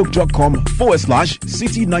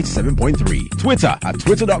facebook.com/City97.3, Twitter at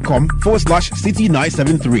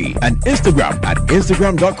twitter.com/City973, and Instagram at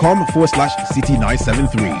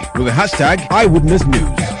instagram.com/City973 with the hashtag Eyewitness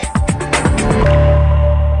News.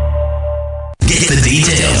 Get the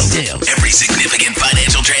details. Every significant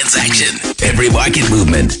financial transaction, every market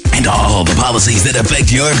movement, and all the policies that affect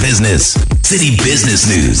your business. City Business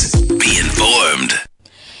News. Be informed.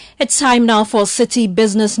 It's time now for City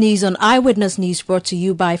Business News on Eyewitness News, brought to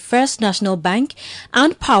you by First National Bank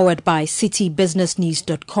and powered by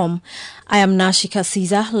citybusinessnews.com. I am Nashika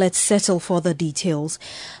Caesar. Let's settle for the details.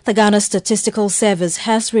 The Ghana Statistical Service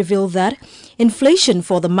has revealed that inflation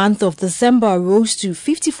for the month of December rose to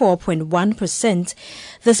 54.1%.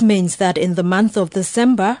 This means that in the month of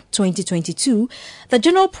December 2022, the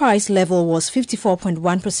general price level was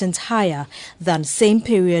 54.1% higher than same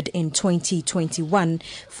period in 2021.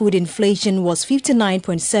 Food inflation was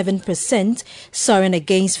 59.7%, soaring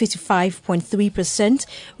against 55.3%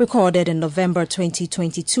 recorded in November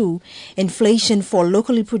 2022. Inflation for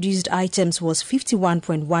locally produced items was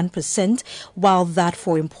 51.1%, while that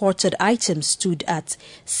for imported items stood at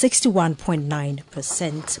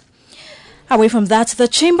 61.9%. Away from that, the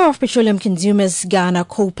Chamber of Petroleum Consumers Ghana,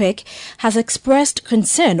 COPEC, has expressed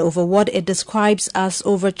concern over what it describes as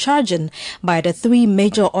overcharging by the three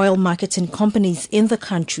major oil marketing companies in the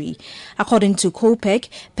country. According to COPEC,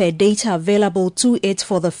 per data available to it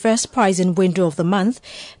for the first pricing window of the month,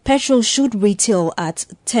 petrol should retail at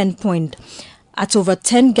over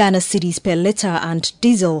 10 Ghana cedis per litre and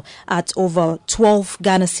diesel at over 12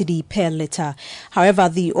 Ghana cedi per litre. However,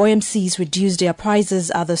 the OMCs reduced their prices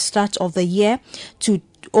at the start of the year to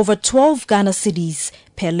over 12 Ghana cedis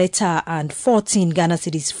per litre and 14 Ghana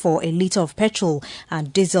cedis for a litre of petrol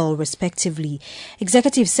and diesel, respectively.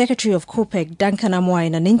 Executive Secretary of COPEC, Duncan Amoah,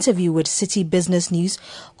 in an interview with City Business News,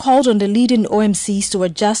 called on the leading OMCs to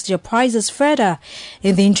adjust their prices further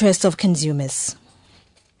in the interest of consumers.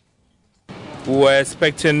 We were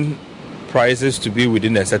expecting prices to be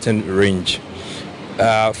within a certain range.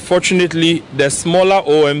 Fortunately, the smaller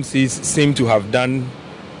OMCs seem to have done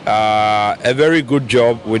a very good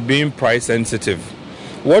job with being price sensitive.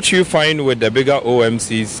 What you find with the bigger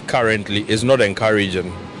OMCs currently is not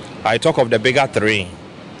encouraging. I talk of the bigger three,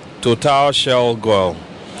 Total, Shell, Goil.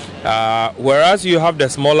 Whereas you have the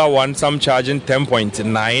smaller one, some charging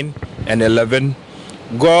 10.9 and 11.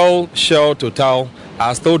 Goil, Shell, Total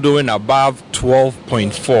are still doing above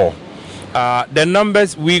 12.4. The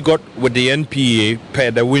numbers we got with the NPA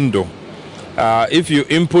per the window, if you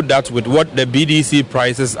input that with what the BDC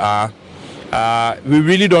prices are, we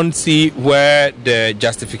really don't see where the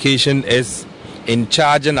justification is in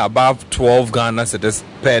charging above 12 Ghana cedis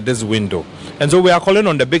per this window. And so we are calling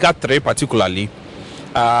on the bigger three particularly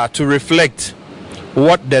to reflect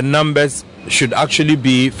what the numbers should actually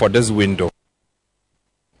be for this window.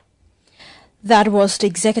 That was the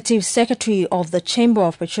Executive Secretary of the Chamber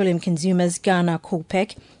of Petroleum Consumers Ghana,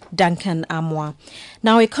 COPEC, Duncan Amwa.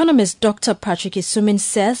 Now, economist Dr. Patrick Isumin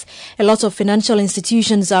says a lot of financial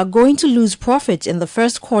institutions are going to lose profit in the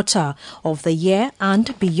first quarter of the year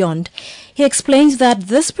and beyond. He explains that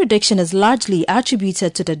this prediction is largely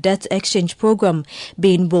attributed to the debt exchange program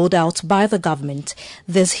being rolled out by the government.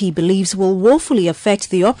 This, he believes, will woefully affect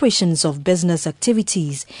the operations of business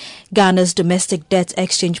activities. Ghana's domestic debt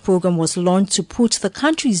exchange program was launched to put the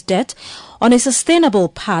country's debt on a sustainable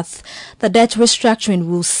path. The debt restructuring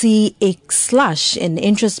will see a slash in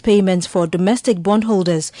interest payments for domestic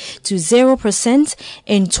bondholders to 0%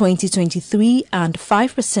 in 2023 and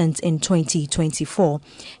 5% in 2024.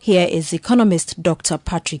 Here is economist Dr.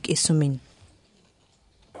 Patrick Isumin.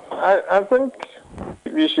 I think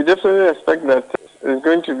we should definitely expect that it's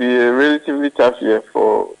going to be a relatively tough year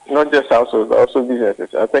for not just households, but also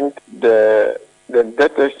businesses. I think the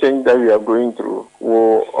debt exchange that we are going through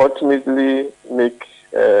will ultimately make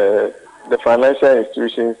the financial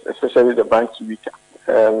institutions, especially the banks, weaker.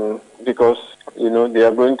 Because, they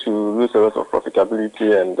are going to lose a lot of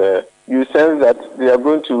profitability, and you sense that they are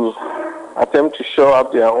going to attempt to shore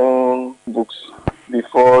up their own books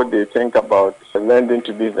before they think about lending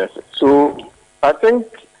to businesses. So I think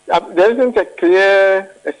there isn't a clear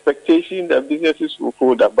expectation that businesses will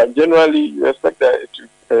hold up, but generally you expect that it will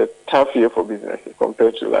be a tough year for businesses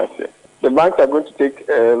compared to last year. The banks are going to take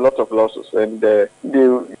a lot of losses, and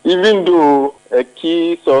even though a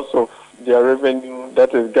key source of their revenue,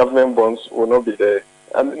 that is government bonds, will not be there,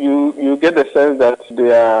 and you get the sense that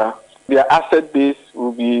their asset base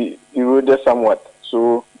will be eroded somewhat,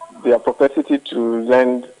 so their propensity to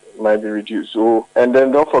lend might be reduced. So, and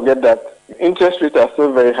then don't forget that interest rates are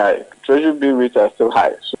still very high. Treasury bill rates are still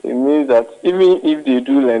high. So it means that even if they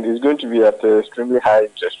do lend, it's going to be at an extremely high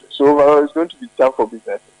interest rate. So overall, it's going to be tough for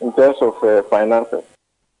business in terms of financing.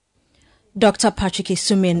 Dr. Patrick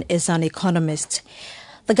Isumin is an economist.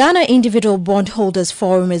 The Ghana Individual Bondholders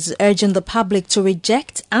Forum is urging the public to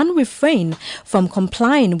reject and refrain from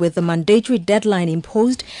complying with the mandatory deadline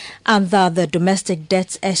imposed under the Domestic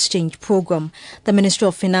Debt Exchange Program. The Ministry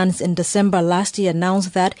of Finance in December last year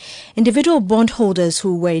announced that individual bondholders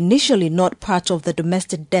who were initially not part of the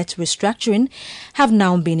domestic debt restructuring have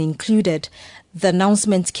now been included. The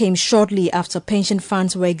announcement came shortly after pension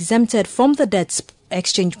funds were exempted from the debt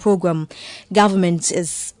exchange program.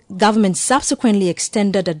 Government subsequently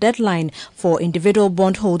extended the deadline for individual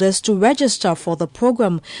bondholders to register for the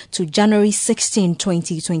program to January 16,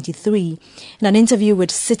 2023. In an interview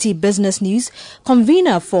with City Business News,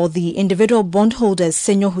 convener for the individual bondholders,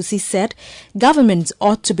 Senyor Husi, said government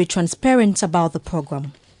ought to be transparent about the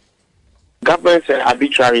program. Government's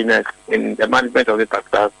arbitrariness in the management of the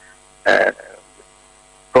tax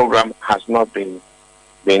program has not been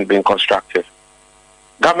constructive.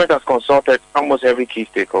 Government has consulted almost every key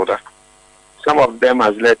stakeholder. Some of them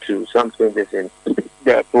has led to some changes in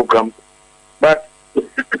their program, but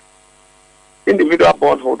individual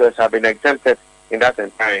bondholders have been exempted in that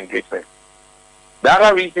entire engagement. The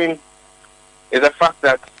other reason is the fact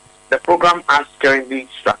that the program as currently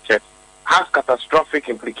structured has catastrophic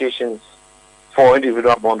implications for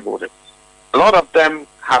individual bondholders. A lot of them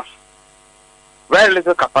have very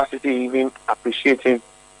little capacity even appreciating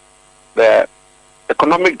the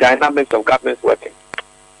economic dynamics of government's working.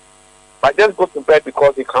 But just go to bed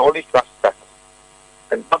because you can only trust that.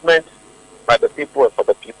 And government by the people and for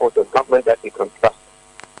the people, the government that you can trust.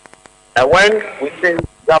 And when we say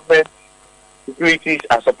government securities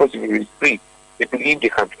are supposed to be restrained, they believe they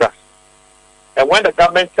can trust. And when the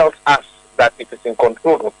government tells us that it is in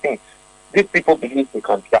control of things, these people believe they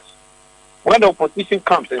can trust. When the opposition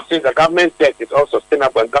comes and says the government debt is all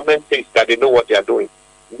sustainable and government says that they know what they are doing,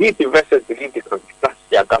 these investors believe they can trust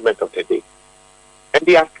their government of the day. And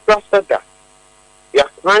they have trusted that. Their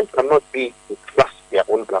crime cannot be to trust their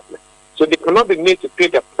own government. So they cannot be made to pay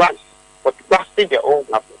the price for trusting their own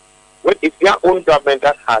government. When it's their own government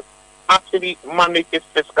that has actually managed its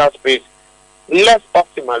fiscal space less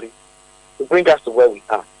optimally to bring us to where we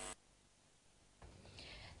are.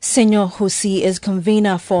 Senyor Husi is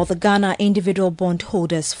convener for the Ghana Individual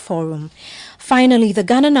Bondholders Forum. Finally, the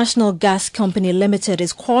Ghana National Gas Company Limited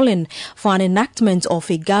is calling for an enactment of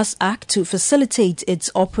a Gas Act to facilitate its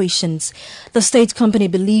operations. The state company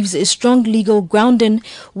believes a strong legal grounding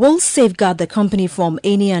will safeguard the company from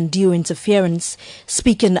any undue interference.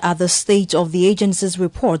 Speaking at the State of the Agency's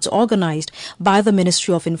report organized by the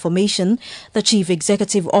Ministry of Information, the Chief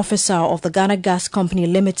Executive Officer of the Ghana Gas Company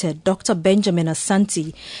Limited, Dr. Benjamin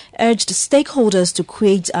Asante, urged stakeholders to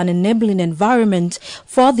create an enabling environment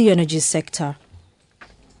for the energy sector.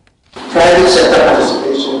 Private sector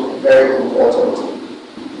participation is very important.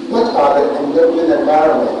 What are the enabling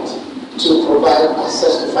environment to provide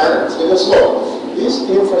access to finance. Because look, these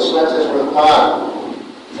infrastructures require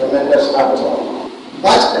tremendous capital.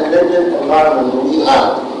 What enabling environment do we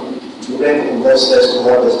have to bring investors to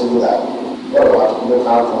help us do that? What about local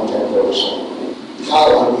content production? How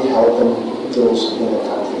are we helping those in the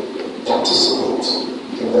country participate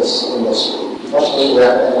in this industry? Fortunately, we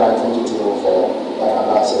have NI 2204 that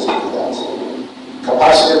allows us to do that.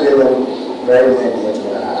 Capacity building, very near to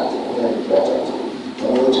our heart, very important.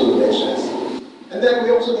 Community relations. And then we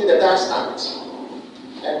also need a Gas Act.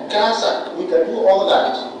 And Gas Act, we can do all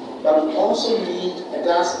that, but we also need a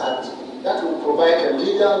Gas Act that will provide a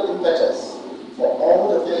legal impetus for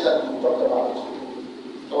all the things that we talked about.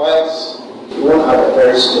 Or else, we won't have a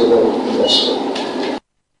very stable industry.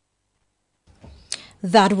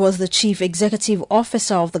 That was the Chief Executive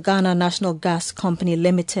Officer of the Ghana National Gas Company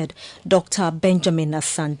Limited, Dr. Benjamin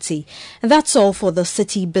Asante. And that's all for the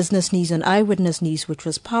City Business News and Eyewitness News, which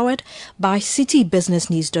was powered by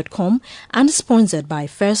citybusinessnews.com and sponsored by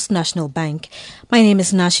First National Bank. My name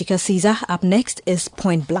is Nashika Caesar. Up next is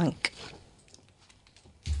Point Blank.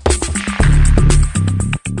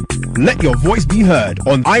 Let your voice be heard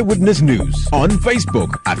on Eyewitness News on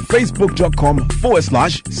Facebook at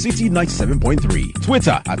facebook.com/City97.3,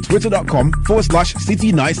 Twitter at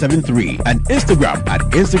twitter.com/City973, and Instagram at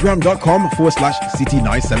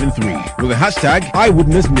instagram.com/City973 with the hashtag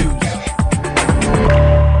Eyewitness News.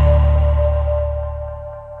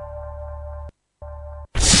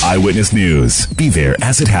 Eyewitness News. Be there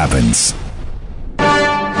as it happens.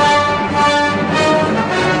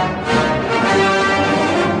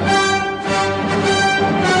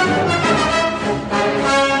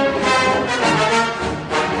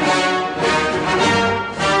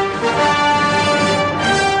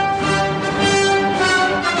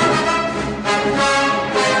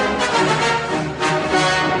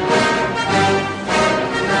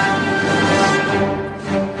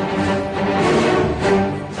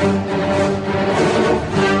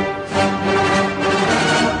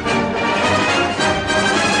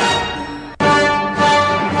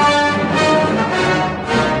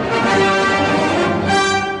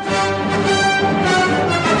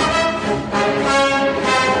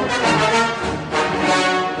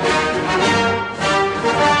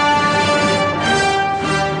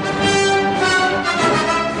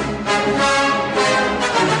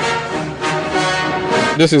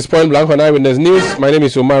 This is Point Blank on Eyewitness News. My name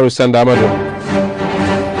is Umaru Sandamado.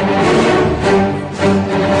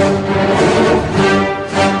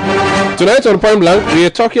 Tonight on Point Blank, we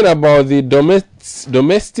are talking about the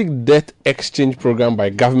domestic debt exchange program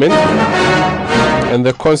by government and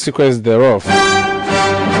the consequence thereof.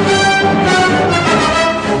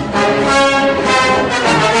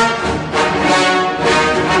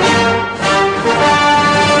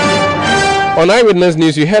 On Eyewitness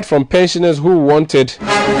News, you heard from pensioners who wanted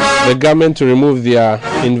the government to remove their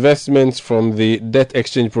investments from the debt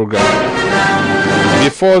exchange program.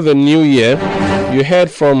 Before the new year, you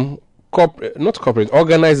heard from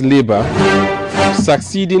organized labor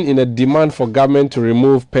succeeding in a demand for government to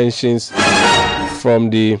remove pensions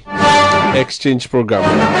from the exchange program.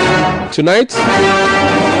 Tonight,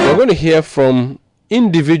 we're going to hear from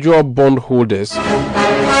individual bondholders.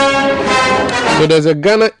 So there's a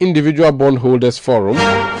Ghana Individual Bondholders Forum. In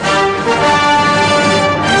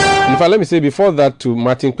fact, let me say before that too,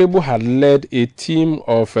 Martin Kpebu had led a team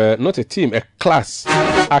of, a class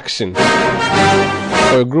action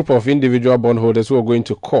for a group of individual bondholders who are going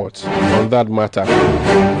to court on that matter.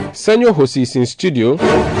 Senyo Hosi is in studio.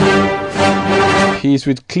 He is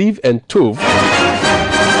with Cleve and Tove,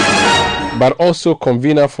 but also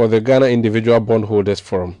convener for the Ghana Individual Bondholders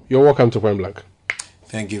Forum. You're welcome to Point Blank.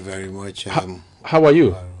 Thank you very much. How are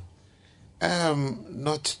you?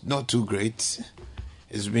 Not too great.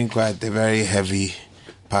 It's been quite a very heavy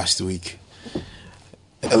past week.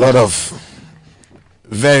 A lot of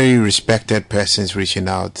very respected persons reaching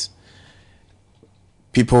out.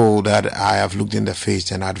 People that I have looked in the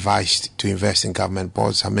face and advised to invest in government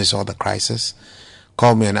bonds amidst all the crisis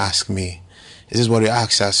call me and ask me, is this what you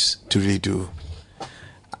asked us to really do?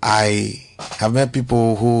 I have met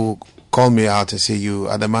people who call me out and say, you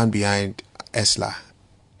are the man behind ESLA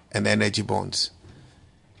and energy bonds.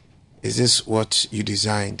 Is this what you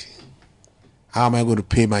designed? How am I going to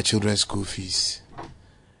pay my children's school fees?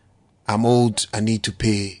 I'm old, I need to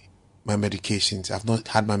pay my medications. I've not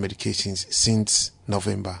had my medications since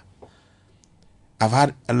November. I've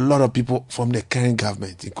had a lot of people from the current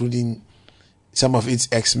government, including some of its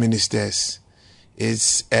ex-ministers,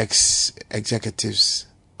 its ex-executives,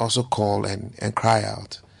 also call and cry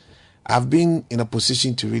out. I've been in a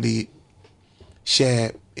position to really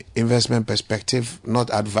share investment perspective,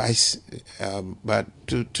 not advice, but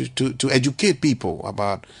to educate people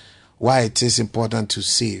about why it is important to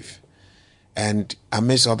save, and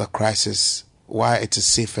amidst other crises, why it is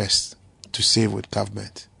safest to save with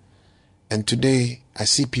government. And today, I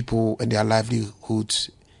see people and their livelihoods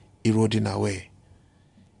eroding away.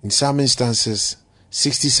 In some instances,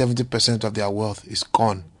 60-70% of their wealth is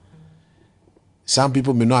gone. Some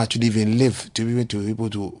people may not actually even live to be able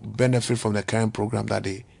to benefit from the current program that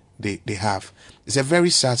they have. It's a very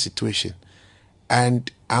sad situation. And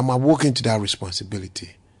I'm awoken to that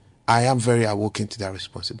responsibility. I am very awoken to that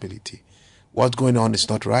responsibility. What's going on is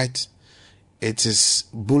not right. It is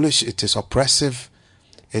bullish. It is oppressive.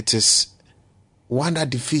 It is one that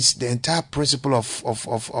defeats the entire principle of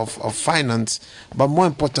finance, but more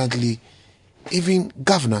importantly, even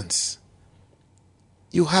governance.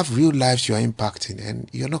 You have real lives you are impacting, and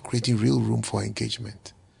you're not creating real room for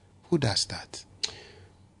engagement. Who does that?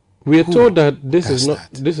 We are told that this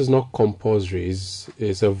is not compulsory.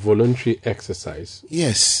 It's a voluntary exercise.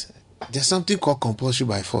 Yes, there's something called compulsory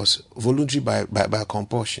by force, voluntary by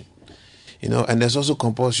compulsion. And there's also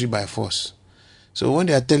compulsory by force. So when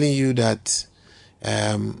they are telling you that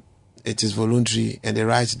it is voluntary and they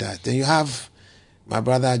write that, then you have my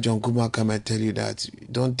brother John Kumar come and tell you that you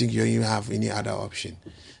don't think you even have any other option.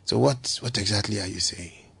 So what exactly are you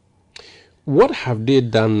saying? What have they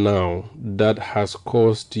done now that has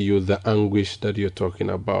caused you the anguish that you're talking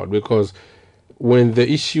about? Because when the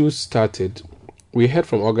issue started, we heard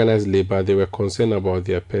from organized labor, they were concerned about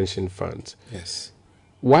their pension funds. Yes.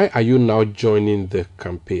 Why are you now joining the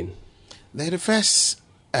campaign? The first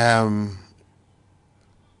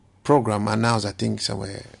program announced, I think,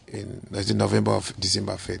 somewhere in November or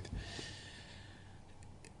December 5th.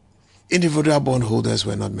 Individual bondholders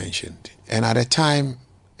were not mentioned. And at the time,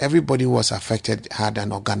 everybody who was affected had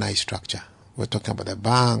an organized structure. We're talking about the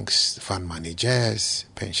banks, fund managers,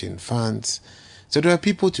 pension funds. So there were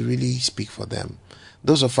people to really speak for them.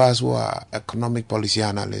 Those of us who are economic policy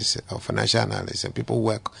analysts or financial analysts and people who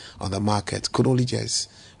work on the market could only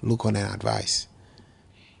just look on and advise.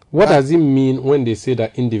 What does it mean when they say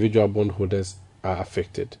that individual bondholders are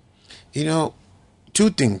affected? Two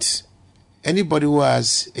things. Anybody who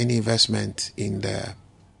has any investment in the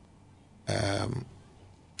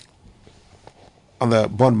on the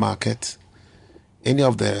bond market, any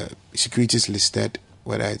of the securities listed,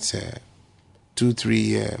 whether it's a 2, 3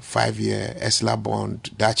 year, 5 year ESLA bond,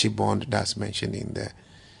 Dachi bond that's mentioned in there,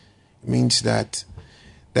 means that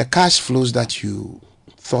the cash flows that you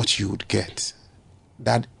thought you would get,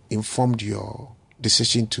 that informed your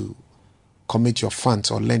decision to commit your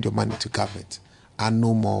funds or lend your money to government, are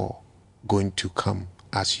no more going to come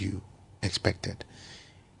as you expected.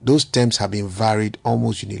 Those terms have been varied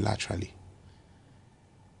almost unilaterally.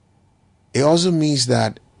 It also means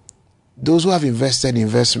that those who have invested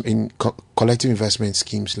in collective investment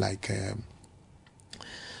schemes like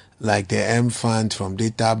the M Fund from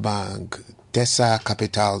Data Bank, Tessa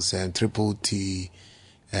Capitals, and Triple T,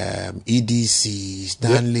 EDC,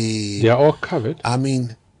 Stanley. They are all covered.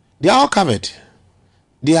 They are all covered.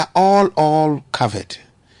 They are all covered.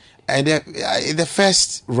 And in the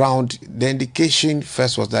first round, the indication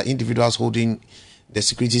first was that individuals holding the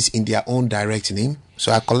securities in their own direct name.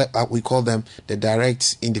 So we call them the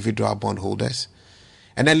direct individual bondholders.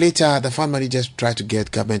 And then later, the fund managers try to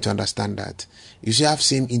get government to understand that you should have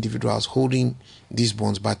same individuals holding these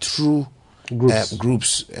bonds, but through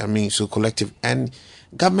groups. So collective. And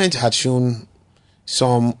government had shown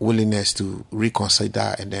some willingness to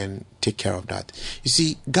reconsider and then take care of that. You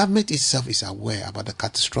see, government itself is aware about the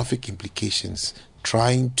catastrophic implications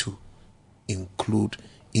trying to include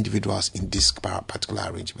individuals in this particular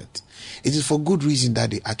arrangement. It is for good reason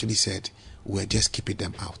that they actually said we're just keeping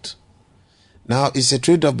them out. Now it's a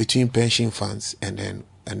trade-off between pension funds and then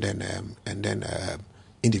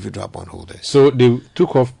individual bondholders. So they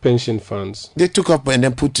took off pension funds. They took up and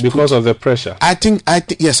then put because of the pressure. I think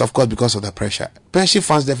yes, of course, because of the pressure. Pension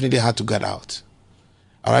funds definitely had to get out.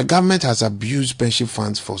 Our government has abused pension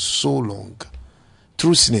funds for so long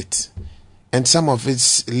through SNIT and some of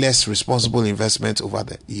its less responsible investments over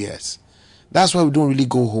the years. That's why we don't really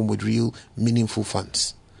go home with real meaningful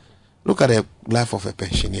funds. Look at the life of a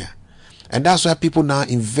pensioner. And that's why people now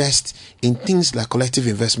invest in things like collective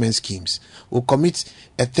investment schemes. Will commit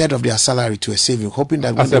a third of their salary to a saving, hoping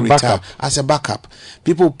that when they retire, as a backup,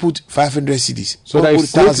 people put 500 cedis. So that if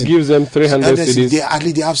SNIT gives them 300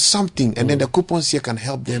 cedis, they have something, and then the coupons here can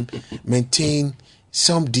help them maintain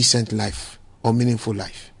some decent life or meaningful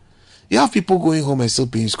life. You have people going home and still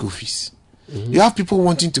paying school fees. You have people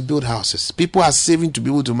wanting to build houses. People are saving to be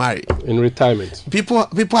able to marry. In retirement. People are,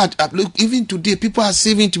 look, even today, people are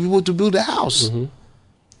saving to be able to build a house.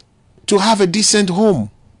 To have a decent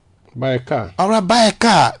home. Buy a car. All right, buy a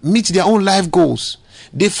car. Meet their own life goals.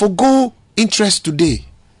 They forgo interest today.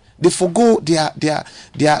 They forgo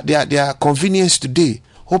their convenience today,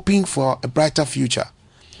 hoping for a brighter future.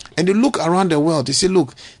 And they look around the world. They say,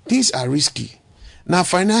 look, things are risky. Now,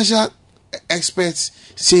 financial experts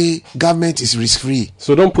say government is risk-free.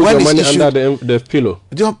 So don't put your money under the pillow.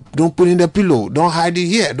 Don't put it in the pillow. Don't hide it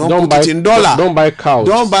here. Don't put it in dollar. Don't buy cows.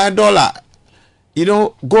 Don't buy dollar. You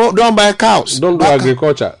know, don't buy cows. Don't do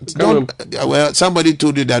agriculture. Well, somebody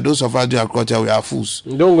told you that those of us do agriculture, we are fools.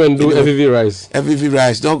 Don't go and do FVV rice. FVV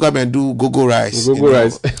rice. Don't come and do go-go rice. Go-go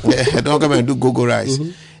rice. Don't come and do go-go rice.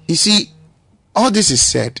 You see, all this is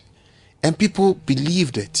said, and people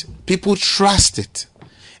believed it. People trust it.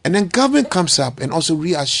 And then government comes up and also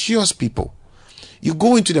reassures people. You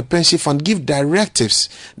go into the pension fund, give directives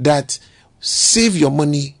that save your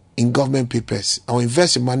money in government papers or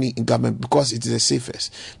invest your money in government because it is the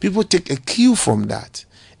safest. People take a cue from that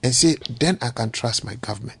and say, then I can trust my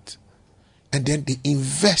government. And then they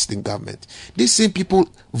invest in government. These same people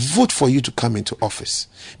vote for you to come into office.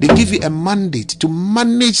 They give you a mandate to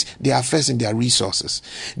manage their affairs and their resources.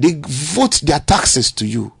 They vote their taxes to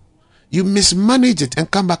you. You mismanage it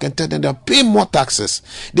and come back and tell them they'll pay more taxes.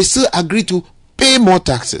 They still agree to pay more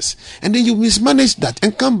taxes. And then you mismanage that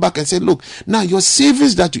and come back and say, look, now your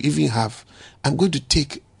savings that you even have, I'm going to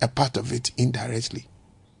take a part of it indirectly.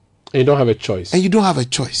 And you don't have a choice. And you don't have a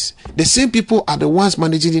choice. The same people are the ones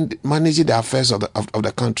managing the affairs of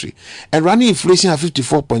the country and running inflation at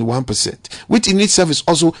 54.1%, which in itself is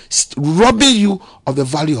also robbing you of the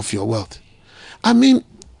value of your wealth. I mean,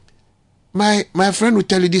 my friend will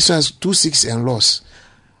tell you this was 2-6 and loss.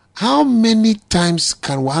 How many times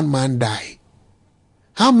can one man die?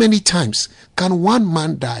 How many times can one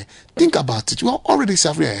man die? Think about it. You are already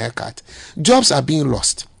suffering a haircut. Jobs are being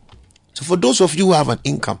lost. So for those of you who have an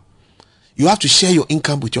income, you have to share your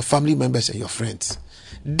income with your family members and your friends.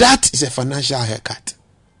 That is a financial haircut.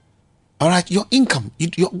 All right, your income,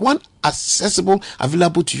 your one accessible,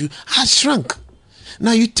 available to you has shrunk.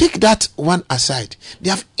 Now you take that one aside. They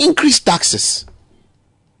have increased taxes.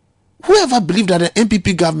 Whoever believed that the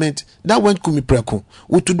NPP government that went Kumipreku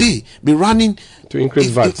would today be running to increase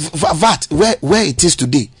VAT. VAT where it is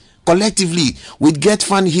today. Collectively, with Get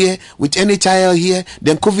Fund here, with NHIL here,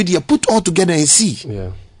 then COVID here, put all together and see.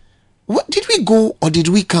 Yeah. What did we go or did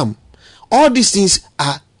we come? All these things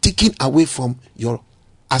are taken away from your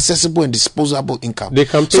accessible and disposable income. They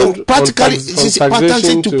so practically,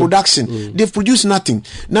 taxation to production, they've produced nothing.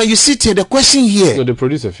 Now you sit here, the question here. No, they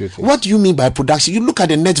produce a few things. What do you mean by production? You look at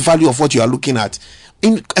the net value of what you are looking at.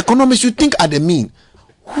 In economics, you think at the mean.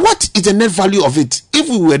 What is the net value of it? If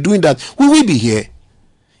we were doing that, will we be here?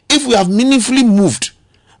 If we have meaningfully moved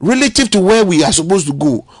relative to where we are supposed to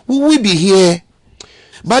go, will we be here?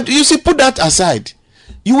 But you see, put that aside.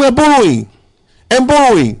 You were borrowing and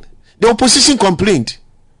borrowing. The opposition complained.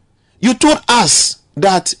 You told us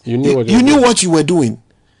that you knew what you were doing.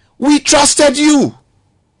 We trusted you.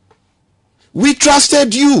 We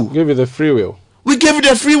trusted you. Gave you the free will. We gave you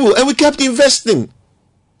the free will and we kept investing.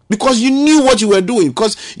 Because you knew what you were doing.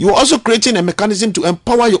 Because you were also creating a mechanism to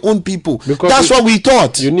empower your own people. Because that's what we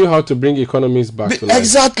thought. You knew how to bring economies back to life.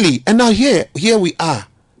 Exactly. And now here we are.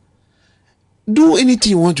 Do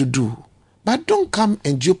anything you want to do. But don't come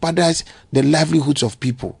and jeopardize the livelihoods of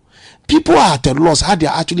people. People are at a loss how they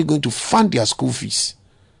are actually going to fund their school fees.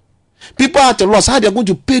 People are at a loss how they are going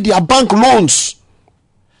to pay their bank loans.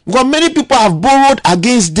 Because many people have borrowed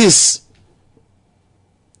against this.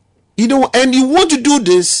 You know, and you want to do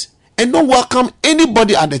this and don't welcome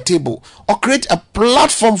anybody at the table or create a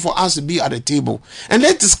platform for us to be at the table. And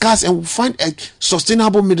let's discuss and find a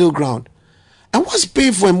sustainable middle ground. And what's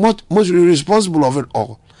painful and most responsible of it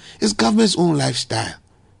all is government's own lifestyle.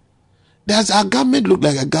 Does our government look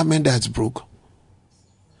like a government that's broke?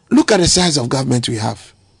 Look at the size of government we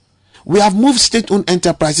have. We have moved state-owned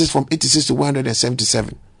enterprises from 86 to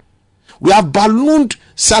 177. We have ballooned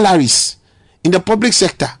salaries in the public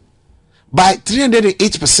sector by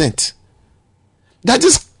 308%. That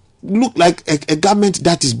just look like a government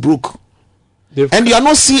that is broke. And you are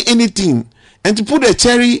not seeing anything. And to put a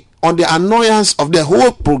cherry on the annoyance of the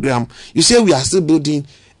whole program, you say we are still building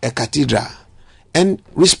a cathedral. And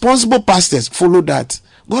responsible pastors follow that.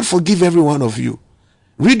 God forgive every one of you.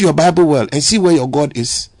 Read your Bible well and see where your God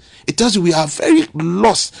is. It tells you we are very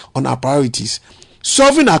lost on our priorities.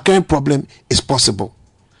 Solving our current problem is possible.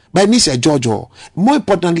 But it needs a judge. More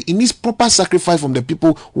importantly, it needs proper sacrifice from the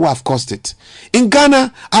people who have caused it. In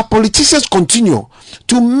Ghana, our politicians continue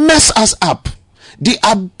to mess us up. They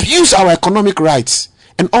abuse our economic rights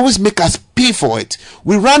and always make us pay for it.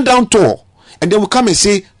 We run down toll and then we come and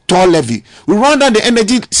say toll levy. We run down the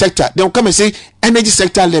energy sector, then we come and say energy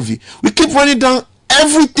sector levy. We keep running down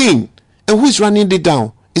everything. And who is running it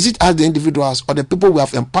down? Is it us, the individuals, or the people we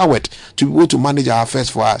have empowered to be able to manage our affairs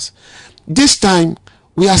for us? This time,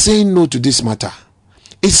 we are saying no to this matter.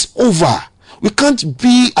 It's over. We can't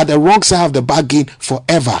be at the wrong side of the bargain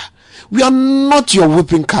forever. We are not your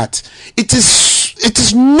whipping cat. It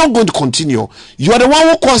is not going to continue. You are the one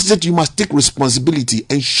who caused it. You must take responsibility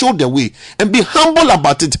and show the way and be humble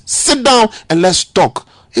about it. Sit down and let's talk.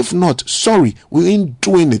 If not, sorry, we ain't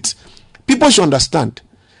doing it. People should understand.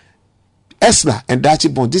 ESLA and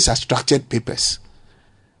Dachi Bond, these are structured papers.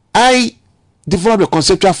 I developed a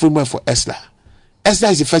conceptual framework for ESLA.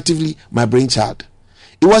 ESLA is effectively my brainchild.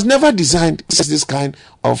 It was never designed as this kind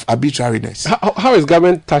of arbitrariness. How is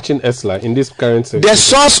government touching ESLA in this current situation? The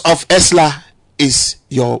source of ESLA is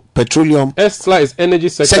your petroleum. ESLA is Energy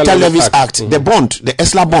Sector Levies Act. The bond, the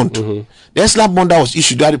ESLA bond. The ESLA bond that was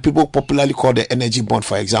issued that people popularly call the energy bond,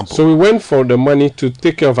 for example. So we went for the money to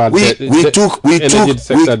take care of our debt. We took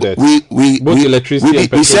electricity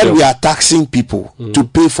and we said we are taxing people to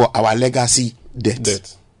pay for our legacy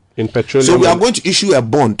debt. In petroleum. So we are going to issue a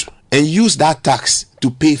bond and use that tax to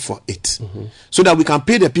pay for it, so that we can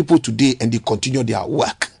pay the people today and they continue their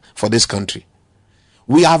work for this country.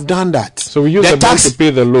 We have done that. So we use the bond to pay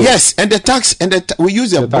the loan. Yes, and the tax we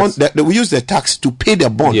use the bond. We use the tax to pay the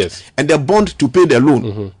bond, and the bond to pay the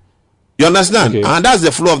loan. You understand? Okay. And that's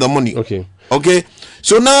the flow of the money. Okay.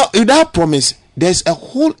 So now, with that promise, there's a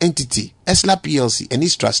whole entity, ESLA PLC, and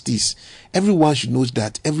its trustees. Everyone should know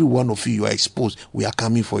that every one of you are exposed. We are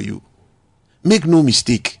coming for you. Make no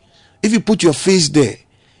mistake. If you put your face there,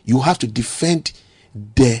 you have to defend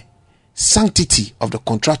the sanctity of the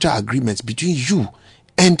contractual agreements between you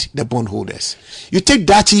and the bondholders. You take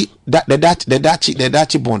the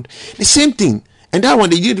Dachi bond, the same thing, and that one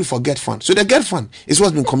they did it for GET fund. So the GET fund is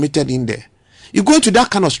what's been committed in there. You go into that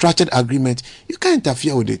kind of structured agreement, you can't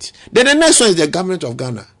interfere with it. Then the next one is the government of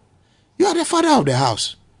Ghana. You are the father of the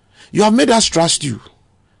house. You have made us trust you.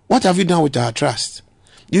 What have you done with our trust?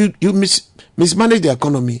 You mismanage the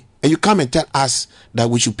economy, and you come and tell us that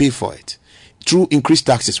we should pay for it through increased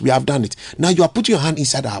taxes. We have done it. Now you are putting your hand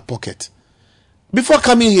inside our pocket. Before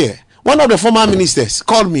coming here, one of the former ministers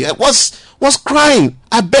called me, was crying.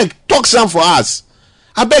 I beg, talk some for us.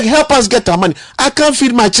 I beg, help us get our money. I can't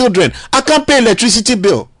feed my children. I can't pay electricity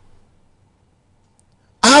bill.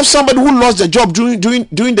 I have somebody who lost their job during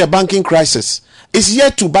the banking crisis. Is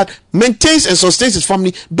yet to, but maintains and sustains his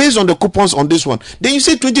family based on the coupons on this one. Then you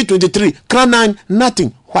say 2023, crown 9,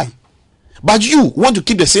 nothing. Why? But you want to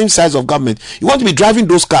keep the same size of government. You want to be driving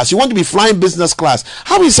those cars. You want to be flying business class.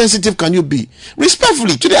 How insensitive can you be?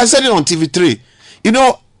 Respectfully, today I said it on TV3. You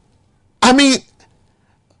know, I mean,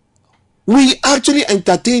 we actually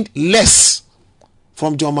entertained less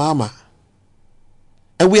from John Mahama.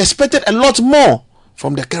 And we expected a lot more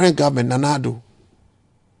from the current government, Nana Addo.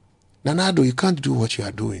 Nana Addo, you can't do what you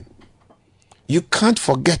are doing. You can't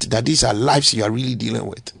forget that these are lives you are really dealing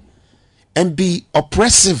with. And be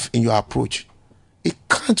oppressive in your approach. It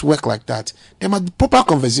can't work like that. There must be proper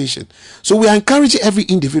conversation. So we are encouraging every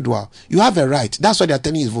individual. You have a right. That's why the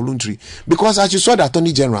attorney is voluntary. Because as you saw the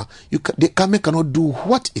Attorney General, the government cannot do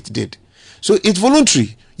what it did. So it's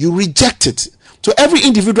voluntary. You reject it. So every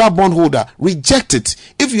individual bondholder, reject it.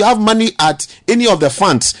 If you have money at any of the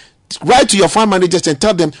funds, write to your fund managers and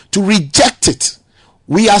tell them to reject it.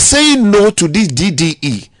 We are saying no to this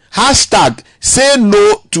DDE. Hashtag say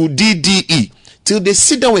no to DDE. Till they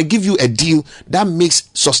sit down and give you a deal that makes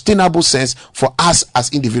sustainable sense for us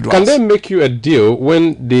as individuals. Can they make you a deal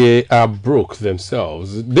when they are broke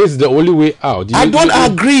themselves? This is the only way out. I don't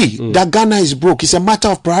agree that Ghana is broke. It's a matter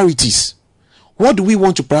of priorities. What do we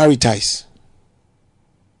want to prioritize?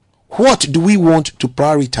 What do we want to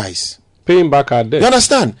prioritize? Paying back our debt. You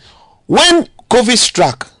understand? When COVID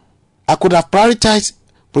struck, I could have prioritized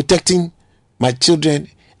protecting my children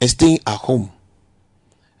and staying at home.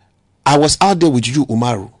 I was out there with you,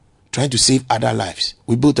 Umaru, trying to save other lives.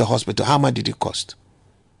 We built a hospital. How much did it cost?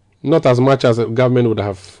 Not as much as the government would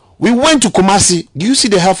have. We went to Kumasi. Do you see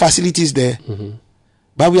the health facilities there?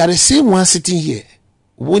 But we are the same one sitting here,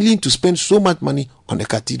 willing to spend so much money on the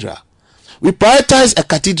cathedral. We prioritize a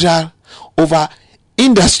cathedral over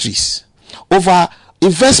industries, over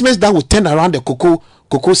investments that will turn around the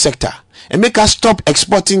cocoa sector and make us stop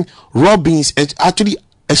exporting raw beans and actually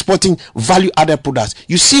exporting value-added products.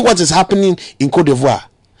 You see what is happening in Cote d'Ivoire.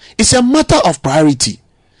 It's a matter of priority.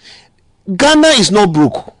 Ghana is not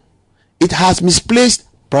broke. It has misplaced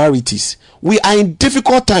priorities. We are in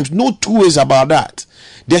difficult times. No two ways about that.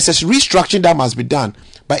 There's a restructuring that must be done,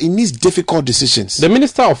 but it needs difficult decisions. The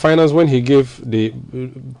Minister of Finance, when he gave the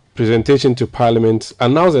presentation to Parliament,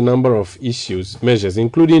 announced a number of measures,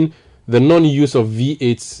 including the non-use of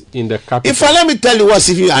V8s in the capital. If let me tell you what's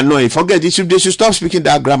even annoying, forget it. They should stop speaking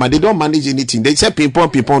that grammar. They don't manage anything. They say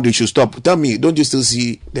ping-pong, they should stop. Tell me, don't you still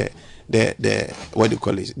see the what do you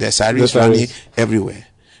call it? The sirens running everywhere.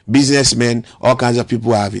 Businessmen, all kinds of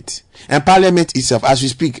people have it. And Parliament itself, as we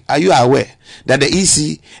speak, are you aware that the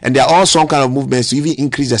EC and there are all some kind of movements to even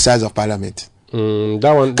increase the size of Parliament?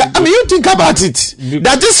 That one. I mean, you think about it.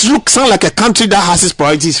 Does this sound like a country that has its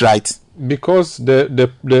priorities right? Because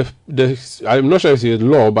the I'm not sure if it's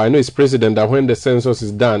law, but I know it's precedent that when the census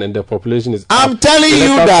is done and the population is I'm up, telling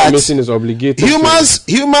you that commission is obligated.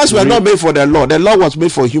 Humans were not made for the law. The law was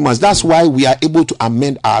made for humans. That's why we are able to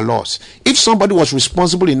amend our laws. If somebody was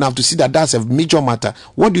responsible enough to see that that's a major matter,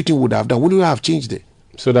 what do you think would have done? Wouldn't we have changed it?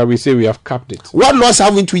 So that we say we have capped it. What laws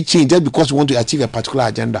haven't we changed just because we want to achieve a particular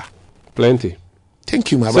agenda? Plenty.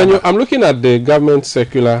 Thank you, my brother. brother. I'm looking at the government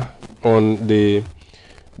circular on the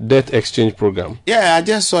debt exchange program. Yeah, I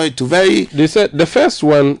just saw it too. They said the first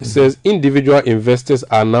one says individual investors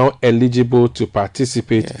are now eligible to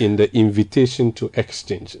participate in the invitation to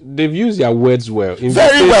exchange. They've used their words well.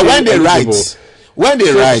 Very well when they write. When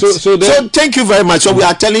they write. So thank you very much. So we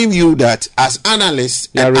are telling you that as analysts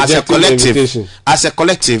and as a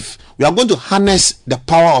collective, we are going to harness the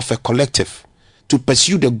power of a collective to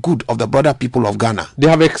pursue the good of the broader people of Ghana. They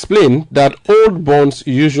have explained that old bonds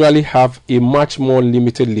usually have a much more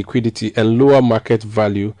limited liquidity and lower market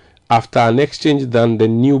value after an exchange than the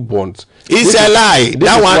new bonds. It's a lie.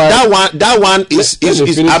 That one is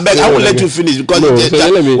I beg, I will let you finish because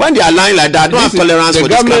when they are lying like that, I don't have tolerance for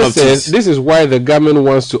this kind of things. This is why the government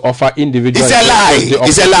wants to offer individual. It's a lie.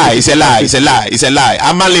 It's a lie. It's a lie. It's a lie. It's a lie.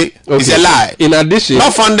 Amali, it's a lie. In addition,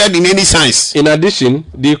 not funded in any science. In addition,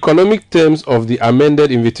 the economic terms of the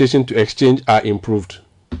amended invitation to exchange are improved.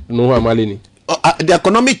 No, Amalini. The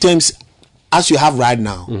economic terms, as you have right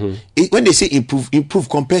now, when they say improve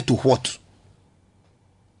compared to what?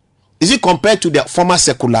 Is it compared to the former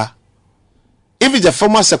secular? If it's the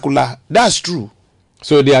former secular, that's true.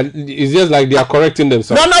 So it's just like they are correcting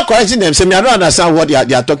themselves. No, not correcting themselves. I don't understand what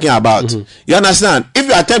they are talking about. You understand? If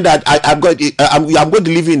you attempt that I'm going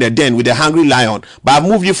to live in a den with a hungry lion, but I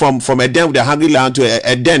move you from a den with a hungry lion to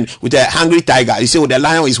a den with a hungry tiger. You say, well, the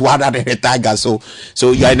lion is wilder than a tiger, so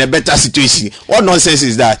you are in a better situation. What nonsense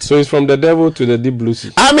is that? So it's from the devil to the deep blue sea.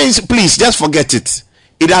 I mean, please just forget it.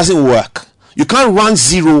 It doesn't work. You can't run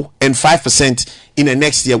 0 and 5% in the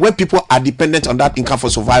next year when people are dependent on that income for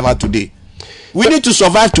survival today. We need to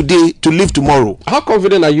survive today to live tomorrow. How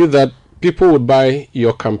confident are you that people would buy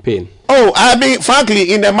your campaign? Oh, I mean,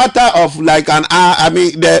 frankly, in the matter of like an hour, I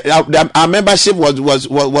mean, our membership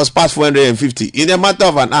was past 450 in a matter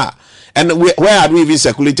of an hour. And where had we even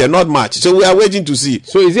circulated? Not much. So we are waiting to see.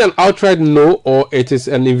 So is it an outright no, or it is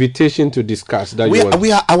an invitation to discuss?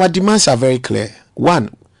 Our demands are very clear.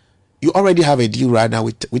 One, you already have a deal right now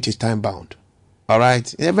which is time bound. All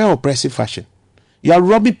right, in a very oppressive fashion. You are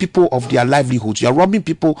robbing people of their livelihoods. You are robbing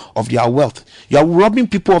people of their wealth. You are robbing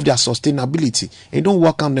people of their sustainability. And you don't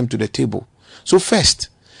welcome them to the table. So first,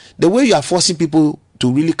 the way you are forcing people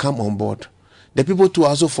to really come on board, the people too are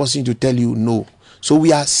also forcing you to tell you no. So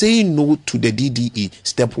we are saying no to the DDE.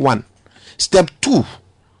 Step 1. Step 2.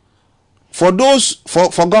 For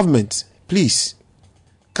government, please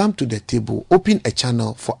come to the table. Open a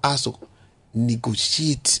channel for us to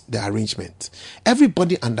negotiate the arrangement.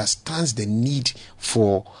 Everybody understands the need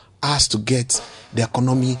for us to get the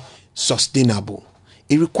economy sustainable.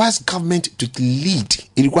 It requires government to lead.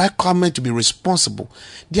 It requires government to be responsible.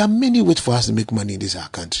 There are many ways for us to make money in this our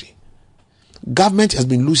country. Government has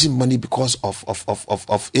been losing money because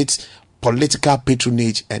of its political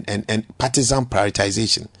patronage and partisan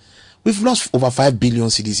prioritization. We've lost over 5 billion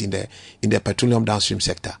cedis in the petroleum downstream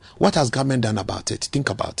sector. What has government done about it? Think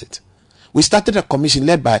about it. We started a commission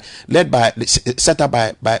set up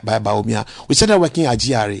by Baumia. We started working at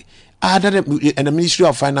GRA. And the Ministry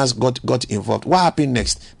of Finance got involved. What happened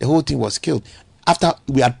next? The whole thing was killed. After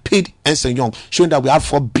we had paid Ernst & Young, showing that we had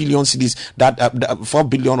 4 billion cedis, that 4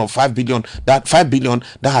 billion or 5 billion, that 5 billion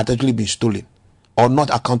that had actually been stolen or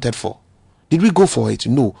not accounted for. Did we go for it?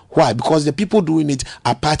 No. Why? Because the people doing it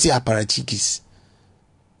are party apparatchiks.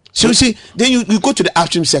 So you see, then you go to the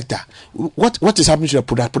upstream sector. What is happening to the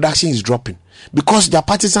product? Production is dropping because there are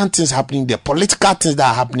partisan things happening there, political things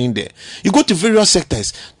that are happening there. You go to various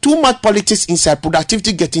sectors, too much politics inside,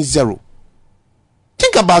 productivity getting zero.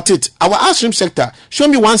 Think about it. Our upstream sector, show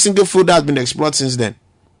me one single field that has been explored since then.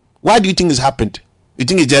 Why do you think it's happened? You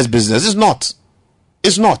think it's just business? It's not.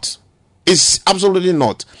 It's not. It's absolutely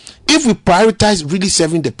not. If we prioritize really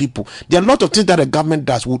serving the people, there are a lot of things that the government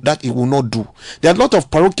does that it will not do. There are a lot of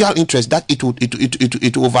parochial interests that it will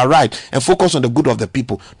override and focus on the good of the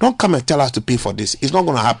people. Don't come and tell us to pay for this. It's not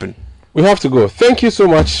going to happen. We have to go. Thank you so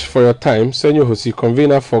much for your time. Senyo Hosi,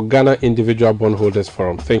 convener for Ghana Individual Bondholders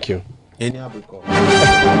Forum. Thank you. My name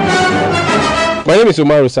is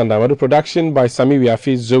Umaru Sanda. The production by Sami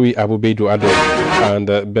Wiafi, Zoe Abubedu Ado, and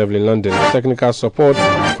Beverly London. Technical support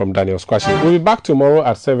from Daniel Squashi. We'll be back tomorrow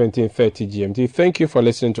at 17:30 GMT. Thank you for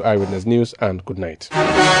listening to Eyewitness News, and good night.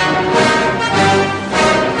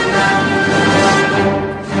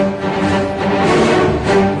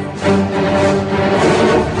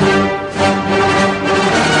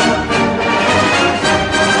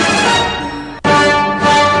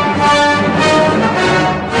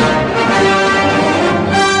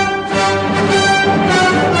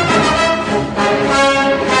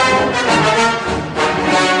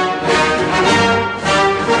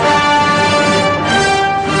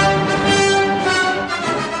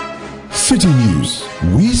 City News.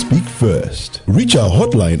 We speak first. Reach our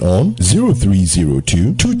hotline on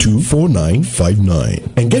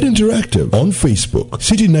 0302-224959 and get interactive on Facebook,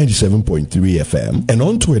 City 97.3 FM, and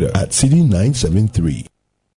on Twitter at City 973.